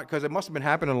caught because it must have been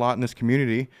happening a lot in this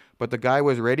community. But the guy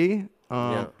was ready.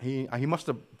 He must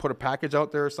have put a package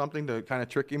out there or something to kind of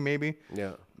trick him, maybe.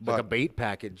 Yeah. But- Like a bait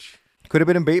package. Could have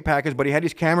been a bait package, but he had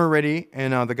his camera ready,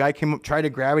 and the guy came up, tried to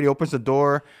grab it. He opens the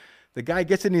door. The guy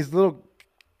gets in his little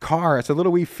car. It's a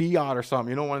little wee Fiat or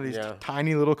something. One of these Yeah.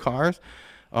 tiny little cars,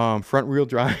 front wheel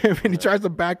drive, and he tries to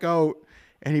back out,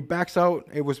 and he backs out.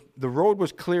 The road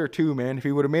was clear too, man. If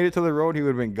he would have made it to the road, he would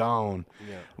have been gone.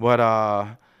 Yeah.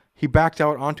 But he backed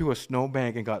out onto a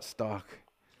snowbank and got stuck.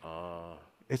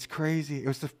 It's crazy.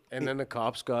 And then the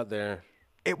cops got there.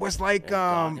 It was like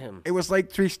got him. it was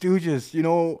like Three Stooges,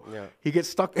 Yeah. He gets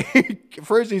stuck.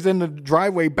 First, he's in the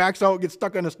driveway, backs out, gets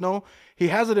stuck in the snow. He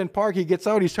has it in park. He gets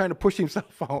out. He's trying to push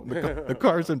himself out. The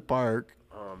car's in park.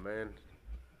 Oh, man.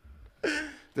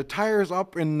 The tire's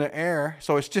up in the air,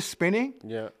 so it's just spinning.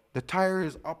 Yeah. The tire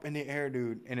is up in the air,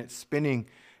 dude, and it's spinning.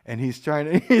 And he's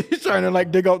trying to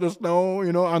like dig out the snow,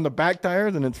 on the back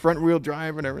tires, and it's front wheel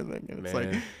drive and everything. And it's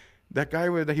like Man. that guy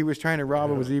that he was trying to rob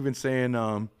was even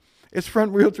saying, it's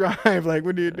front wheel drive. Like,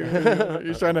 what are you doing?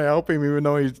 He's trying to help him, even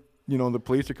though he's, the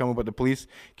police are coming. But the police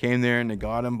came there and they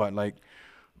got him. But like,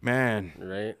 man,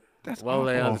 Right. That's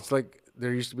well, yeah, awful. it's like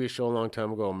there used to be a show a long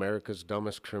time ago, America's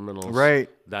Dumbest Criminals. Right.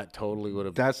 That totally would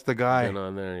have that's the guy. been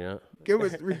on there, yeah. It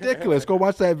was ridiculous. Go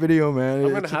watch that video, man.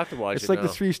 I'm gonna have to watch it. It's like now.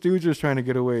 the Three Stooges trying to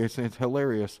get away. It's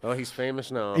hilarious. Oh, he's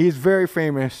famous now. He's very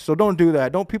famous, so don't do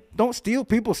that. Don't steal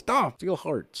people's stuff. Steel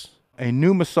Hearts. A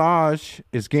new massage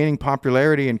is gaining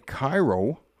popularity in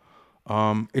Cairo.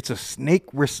 It's a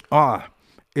snake massage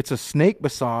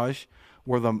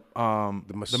where the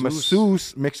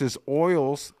masseuse mixes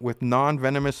oils with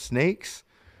non-venomous snakes.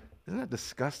 Isn't that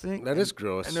disgusting? That is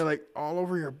gross. And they're like all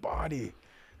over your body.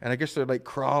 And I guess they're like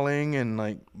crawling and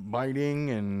like biting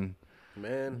and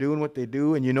doing what they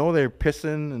do. And they're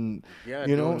pissing and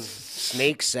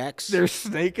snake sex. They're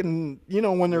snaking.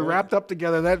 When they're wrapped up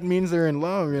together, that means they're in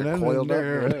love. They're coiled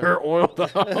up. They're oiled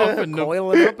up. And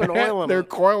coiling up and oiling. They're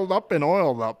coiled up and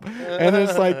oiled up. And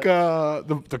it's like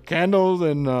the candles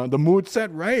and the mood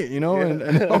set right,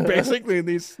 and basically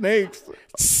these snakes.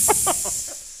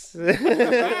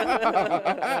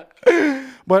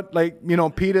 But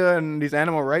PETA and these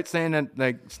animal rights saying that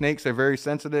like snakes are very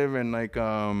sensitive and like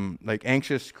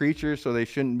anxious creatures, so they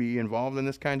shouldn't be involved in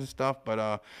this kind of stuff.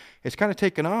 But it's kind of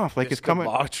taken off. Like it's coming.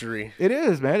 Debauchery. It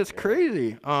is, man. It's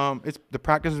crazy. It's the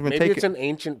practice has been taken. Maybe it's an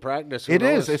ancient practice. It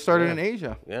is. It started in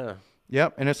Asia. Yeah.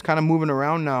 Yep, and it's kind of moving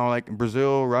around now, like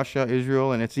Brazil, Russia,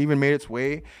 Israel, and it's even made its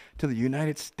way to the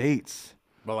United States.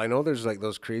 Well, I know there's like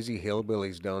those crazy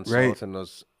hillbillies down south and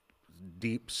those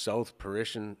deep South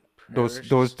Parisian. Those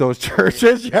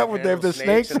churches, with the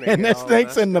snakes and the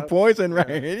snakes and the poison,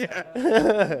 right?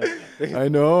 Yeah. I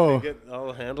know.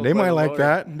 They might like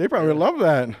that. They probably love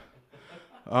that.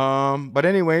 But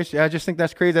anyways, I just think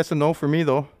that's crazy. That's a no for me,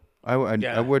 though.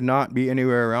 I would not be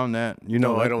anywhere around that.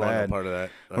 No, I don't want a part of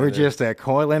that. We're just that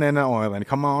coiling and the oiling.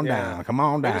 Come on down. Come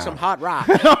on down. Maybe some hot rock.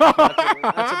 That's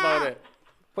about it.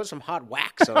 Put some hot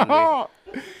wax on me.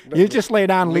 You just lay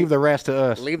down and leave the rest to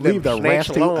us. Leave the rest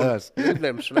alone. To us. Leave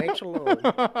them snakes alone.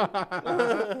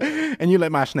 And you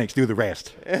let my snakes do the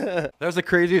rest. That was the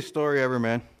craziest story ever,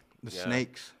 man. The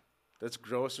snakes. That's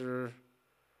grosser.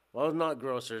 Well, not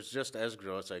grosser. It's just as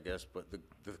gross, I guess. But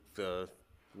the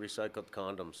recycled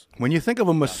condoms. When you think of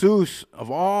a masseuse, of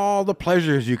all the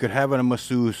pleasures you could have in a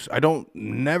masseuse,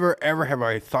 never ever have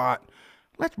I thought,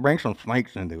 let's bring some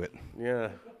snakes into it. Yeah.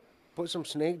 Put some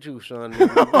snake juice on me.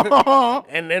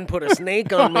 And then put a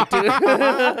snake on me, too.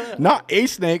 Not a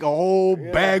snake, a whole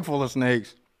bag full of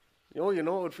snakes. You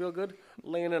know what would feel good?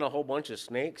 Laying in a whole bunch of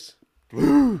snakes.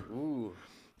 Ooh.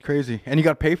 Crazy. And you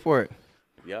got to pay for it.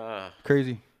 Yeah.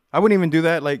 Crazy. I wouldn't even do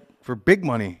that, like, for big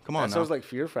money. Come on now. That sounds like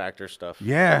Fear Factor stuff.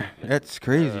 Yeah, that's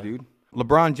crazy, dude.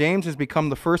 LeBron James has become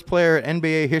the first player in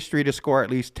NBA history to score at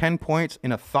least 10 points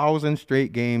in 1,000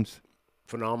 straight games.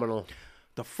 Phenomenal.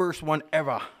 The first one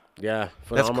ever. Yeah,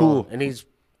 phenomenal. That's cool. And he's,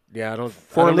 I don't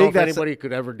know if anybody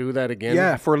could ever do that again.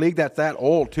 Yeah, for a league that's that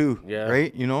old too. Yeah.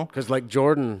 Right? Because like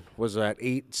Jordan was at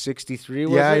 863,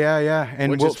 was it? Yeah.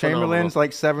 And Wilt Chamberlain's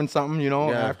like 7-something,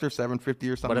 Yeah. after 750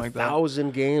 or something like that.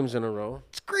 1,000 games in a row.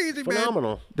 It's crazy,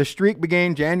 Phenomenal. man. The streak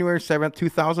began January 7th,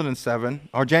 2007,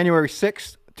 or January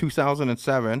 6th,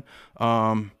 2007.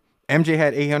 MJ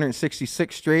had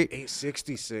 866 straight.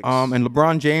 866. And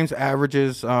LeBron James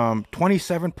averages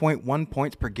 27.1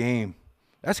 points per game.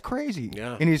 That's crazy.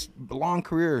 Yeah. In his long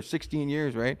career, 16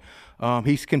 years, right?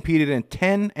 He's competed in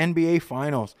 10 NBA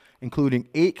finals, including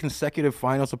 8 consecutive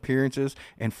finals appearances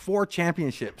and 4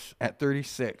 championships at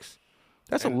 36.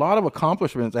 That's a lot of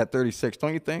accomplishments at 36,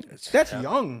 don't you think? That's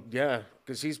young. Yeah,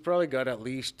 because he's probably got at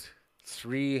least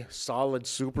 3 solid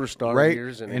superstar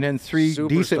years. And then 3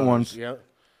 decent ones. Yeah.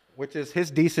 Which is his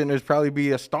decent is probably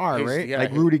be a star, right? Yeah,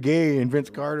 like Rudy Gay and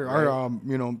Vince Carter, or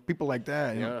people like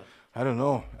that. Yeah. I don't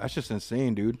know. That's just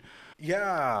insane, dude.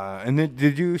 Yeah. And then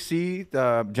did you see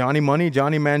Johnny Money,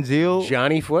 Johnny Manziel?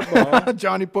 Johnny Football.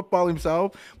 Johnny Football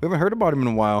himself. We haven't heard about him in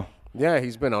a while. Yeah,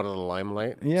 he's been out of the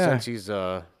limelight since he's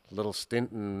little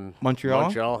stint in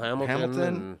Montreal,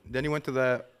 Hamilton. Then he went to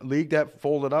the league that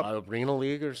folded up. Arena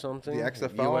League or something. The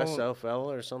XFL. USFL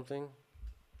or something.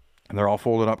 And they're all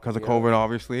folded up because of COVID,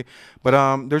 obviously.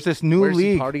 But there's this new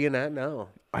league. Where's he partying at now?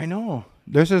 I know.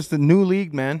 There's the new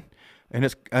league, man. And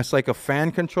it's like a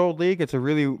fan-controlled league. It's a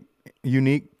really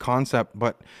unique concept.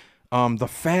 But the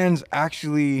fans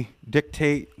actually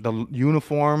dictate the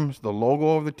uniforms, the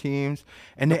logo of the teams.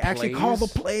 And they actually call the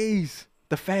plays.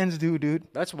 The fans do, dude.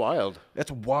 That's wild.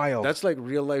 That's wild. That's like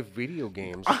real-life video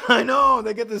games. I know.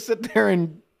 They get to sit there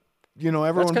and...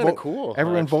 everyone that's kind of cool.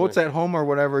 Everyone votes at home or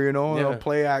whatever, they'll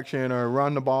play action or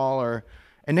run the ball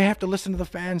and they have to listen to the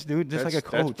fans, dude, just like a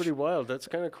coach. That's pretty wild. That's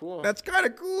kind of cool. That's kind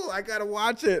of cool. I got to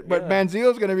watch it. But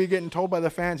Manziel's going to be getting told by the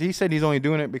fans. He said he's only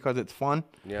doing it because it's fun.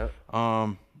 Yeah.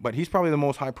 But he's probably the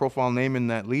most high-profile name in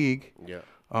that league. Yeah.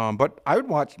 But I would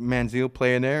watch Manziel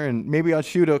play in there, and maybe I'll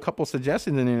shoot a couple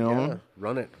suggestions in, Yeah,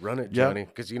 run it, Johnny.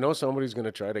 Because somebody's going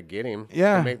to try to get him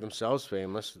to make themselves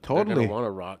famous. They're going to want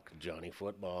to rock Johnny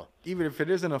football. Even if it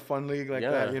isn't a fun league like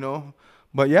that,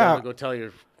 But Go tell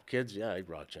your kids, I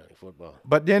rock Johnny football.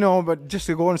 But but just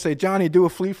to go and say, Johnny, do a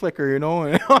flea flicker, and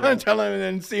tell him, and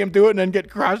then see him do it, and then get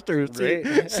crushed, or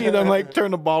see them like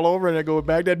turn the ball over and then go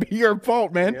back. That'd be your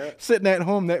fault, man. Yeah. Sitting at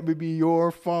home, that would be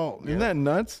your fault. Isn't that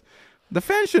nuts? The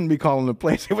fans shouldn't be calling the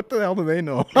plays. What the hell do they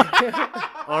know?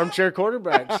 Armchair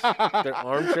quarterbacks. They're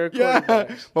armchair quarterbacks.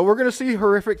 Yeah, but we're gonna see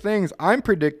horrific things. I'm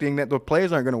predicting that the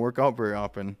plays aren't gonna work out very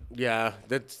often. Yeah,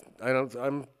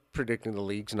 I'm predicting the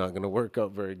league's not going to work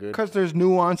out very good. Because there's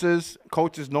nuances.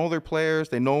 Coaches know their players.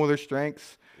 They know their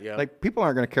strengths. Yeah. Like, people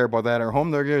aren't going to care about that at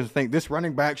home. They're going to think this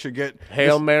running back should get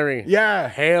Hail Mary. Yeah.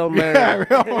 Hail Mary. Yeah.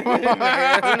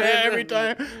 Every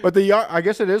time. But the yard, I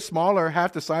guess it is smaller,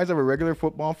 half the size of a regular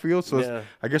football field. So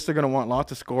I guess they're going to want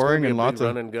lots of scoring and lots of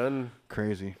run and gun.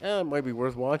 Crazy. Yeah, it might be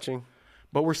worth watching.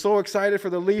 But we're so excited for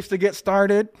the Leafs to get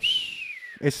started.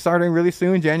 It's starting really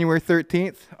soon, January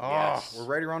 13th. Yes. We're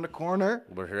right around the corner.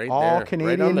 We're right all there,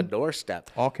 Canadian, right on the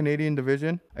doorstep. All Canadian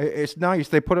division. It's nice.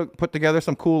 They put together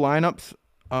some cool lineups.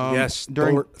 Yes,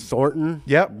 during Thornton,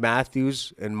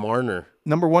 Matthews, and Marner.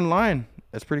 Number 1 line.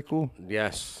 That's pretty cool.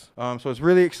 Yes. So it's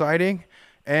really exciting.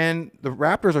 And the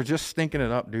Raptors are just stinking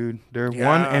it up, dude. They're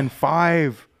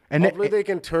 1-5. And hopefully they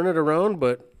can turn it around,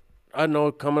 but I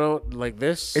know coming out like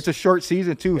this. It's a short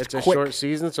season, too. It's a short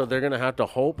season, so they're going to have to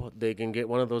hope they can get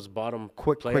one of those bottom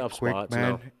playoff spots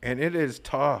man. now. And it is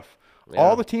tough. Yeah.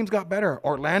 All the teams got better.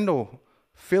 Orlando,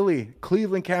 Philly,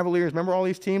 Cleveland Cavaliers. Remember all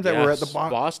these teams that were at the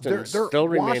bottom? Boston, they're still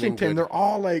remaining good. They're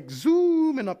all like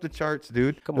zooming up the charts,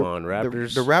 dude. Come on,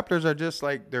 Raptors. The Raptors are just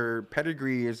like their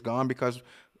pedigree is gone because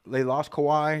they lost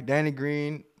Kawhi, Danny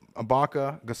Green,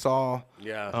 Ibaka, Gasol.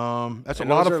 Yeah. That's a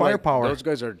lot of firepower. Those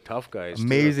guys are tough guys.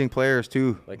 Amazing players,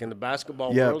 too. Like in the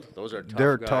basketball world, those are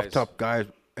tough guys. They're tough guys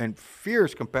and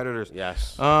fierce competitors.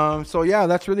 Yes. So, yeah,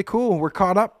 that's really cool. We're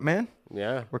caught up, man.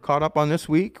 Yeah. We're caught up on this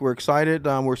week. We're excited.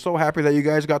 We're so happy that you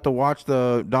guys got to watch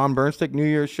the Don Burnstick New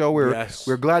Year's show.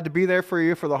 We're glad to be there for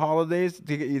you for the holidays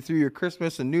to get you through your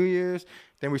Christmas and New Year's.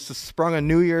 Then we sprung a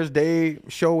New Year's Day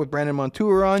show with Brandon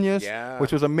Montour on you,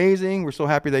 which was amazing. We're so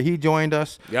happy that he joined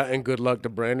us. Yeah, and good luck to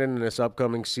Brandon in this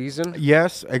upcoming season.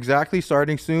 Yes, exactly.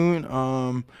 Starting soon.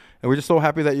 And we're just so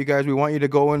happy that you guys, we want you to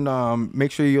go and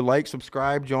make sure you like,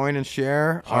 subscribe, join, and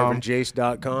share.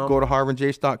 HarvinJace.com. Go to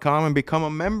HarvinJace.com and become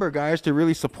a member, guys, to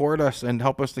really support us and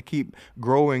help us to keep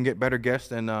growing, get better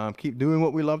guests, and keep doing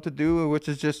what we love to do, which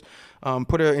is just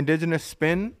put an indigenous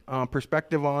spin,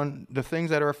 perspective on the things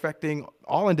that are affecting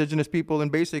all indigenous people and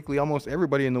basically almost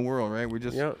everybody in the world, right? We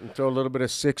just and throw a little bit of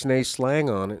 6-nay slang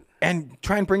on it. And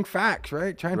try and bring facts,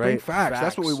 right? Bring facts.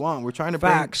 That's what we want. We're trying to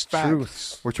bring facts.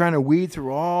 Truths. We're trying to weed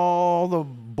through all the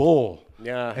bull.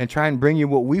 Yeah. And try and bring you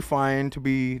what we find to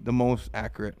be the most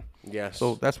accurate. Yes.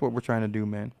 So that's what we're trying to do,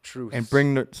 man. Truth. And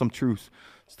bring some truth.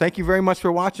 So thank you very much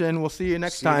for watching. We'll see you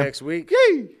next time. See you next week.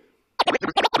 Yay!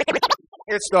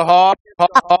 It's the Harv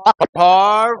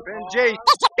and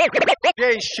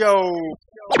Jay show.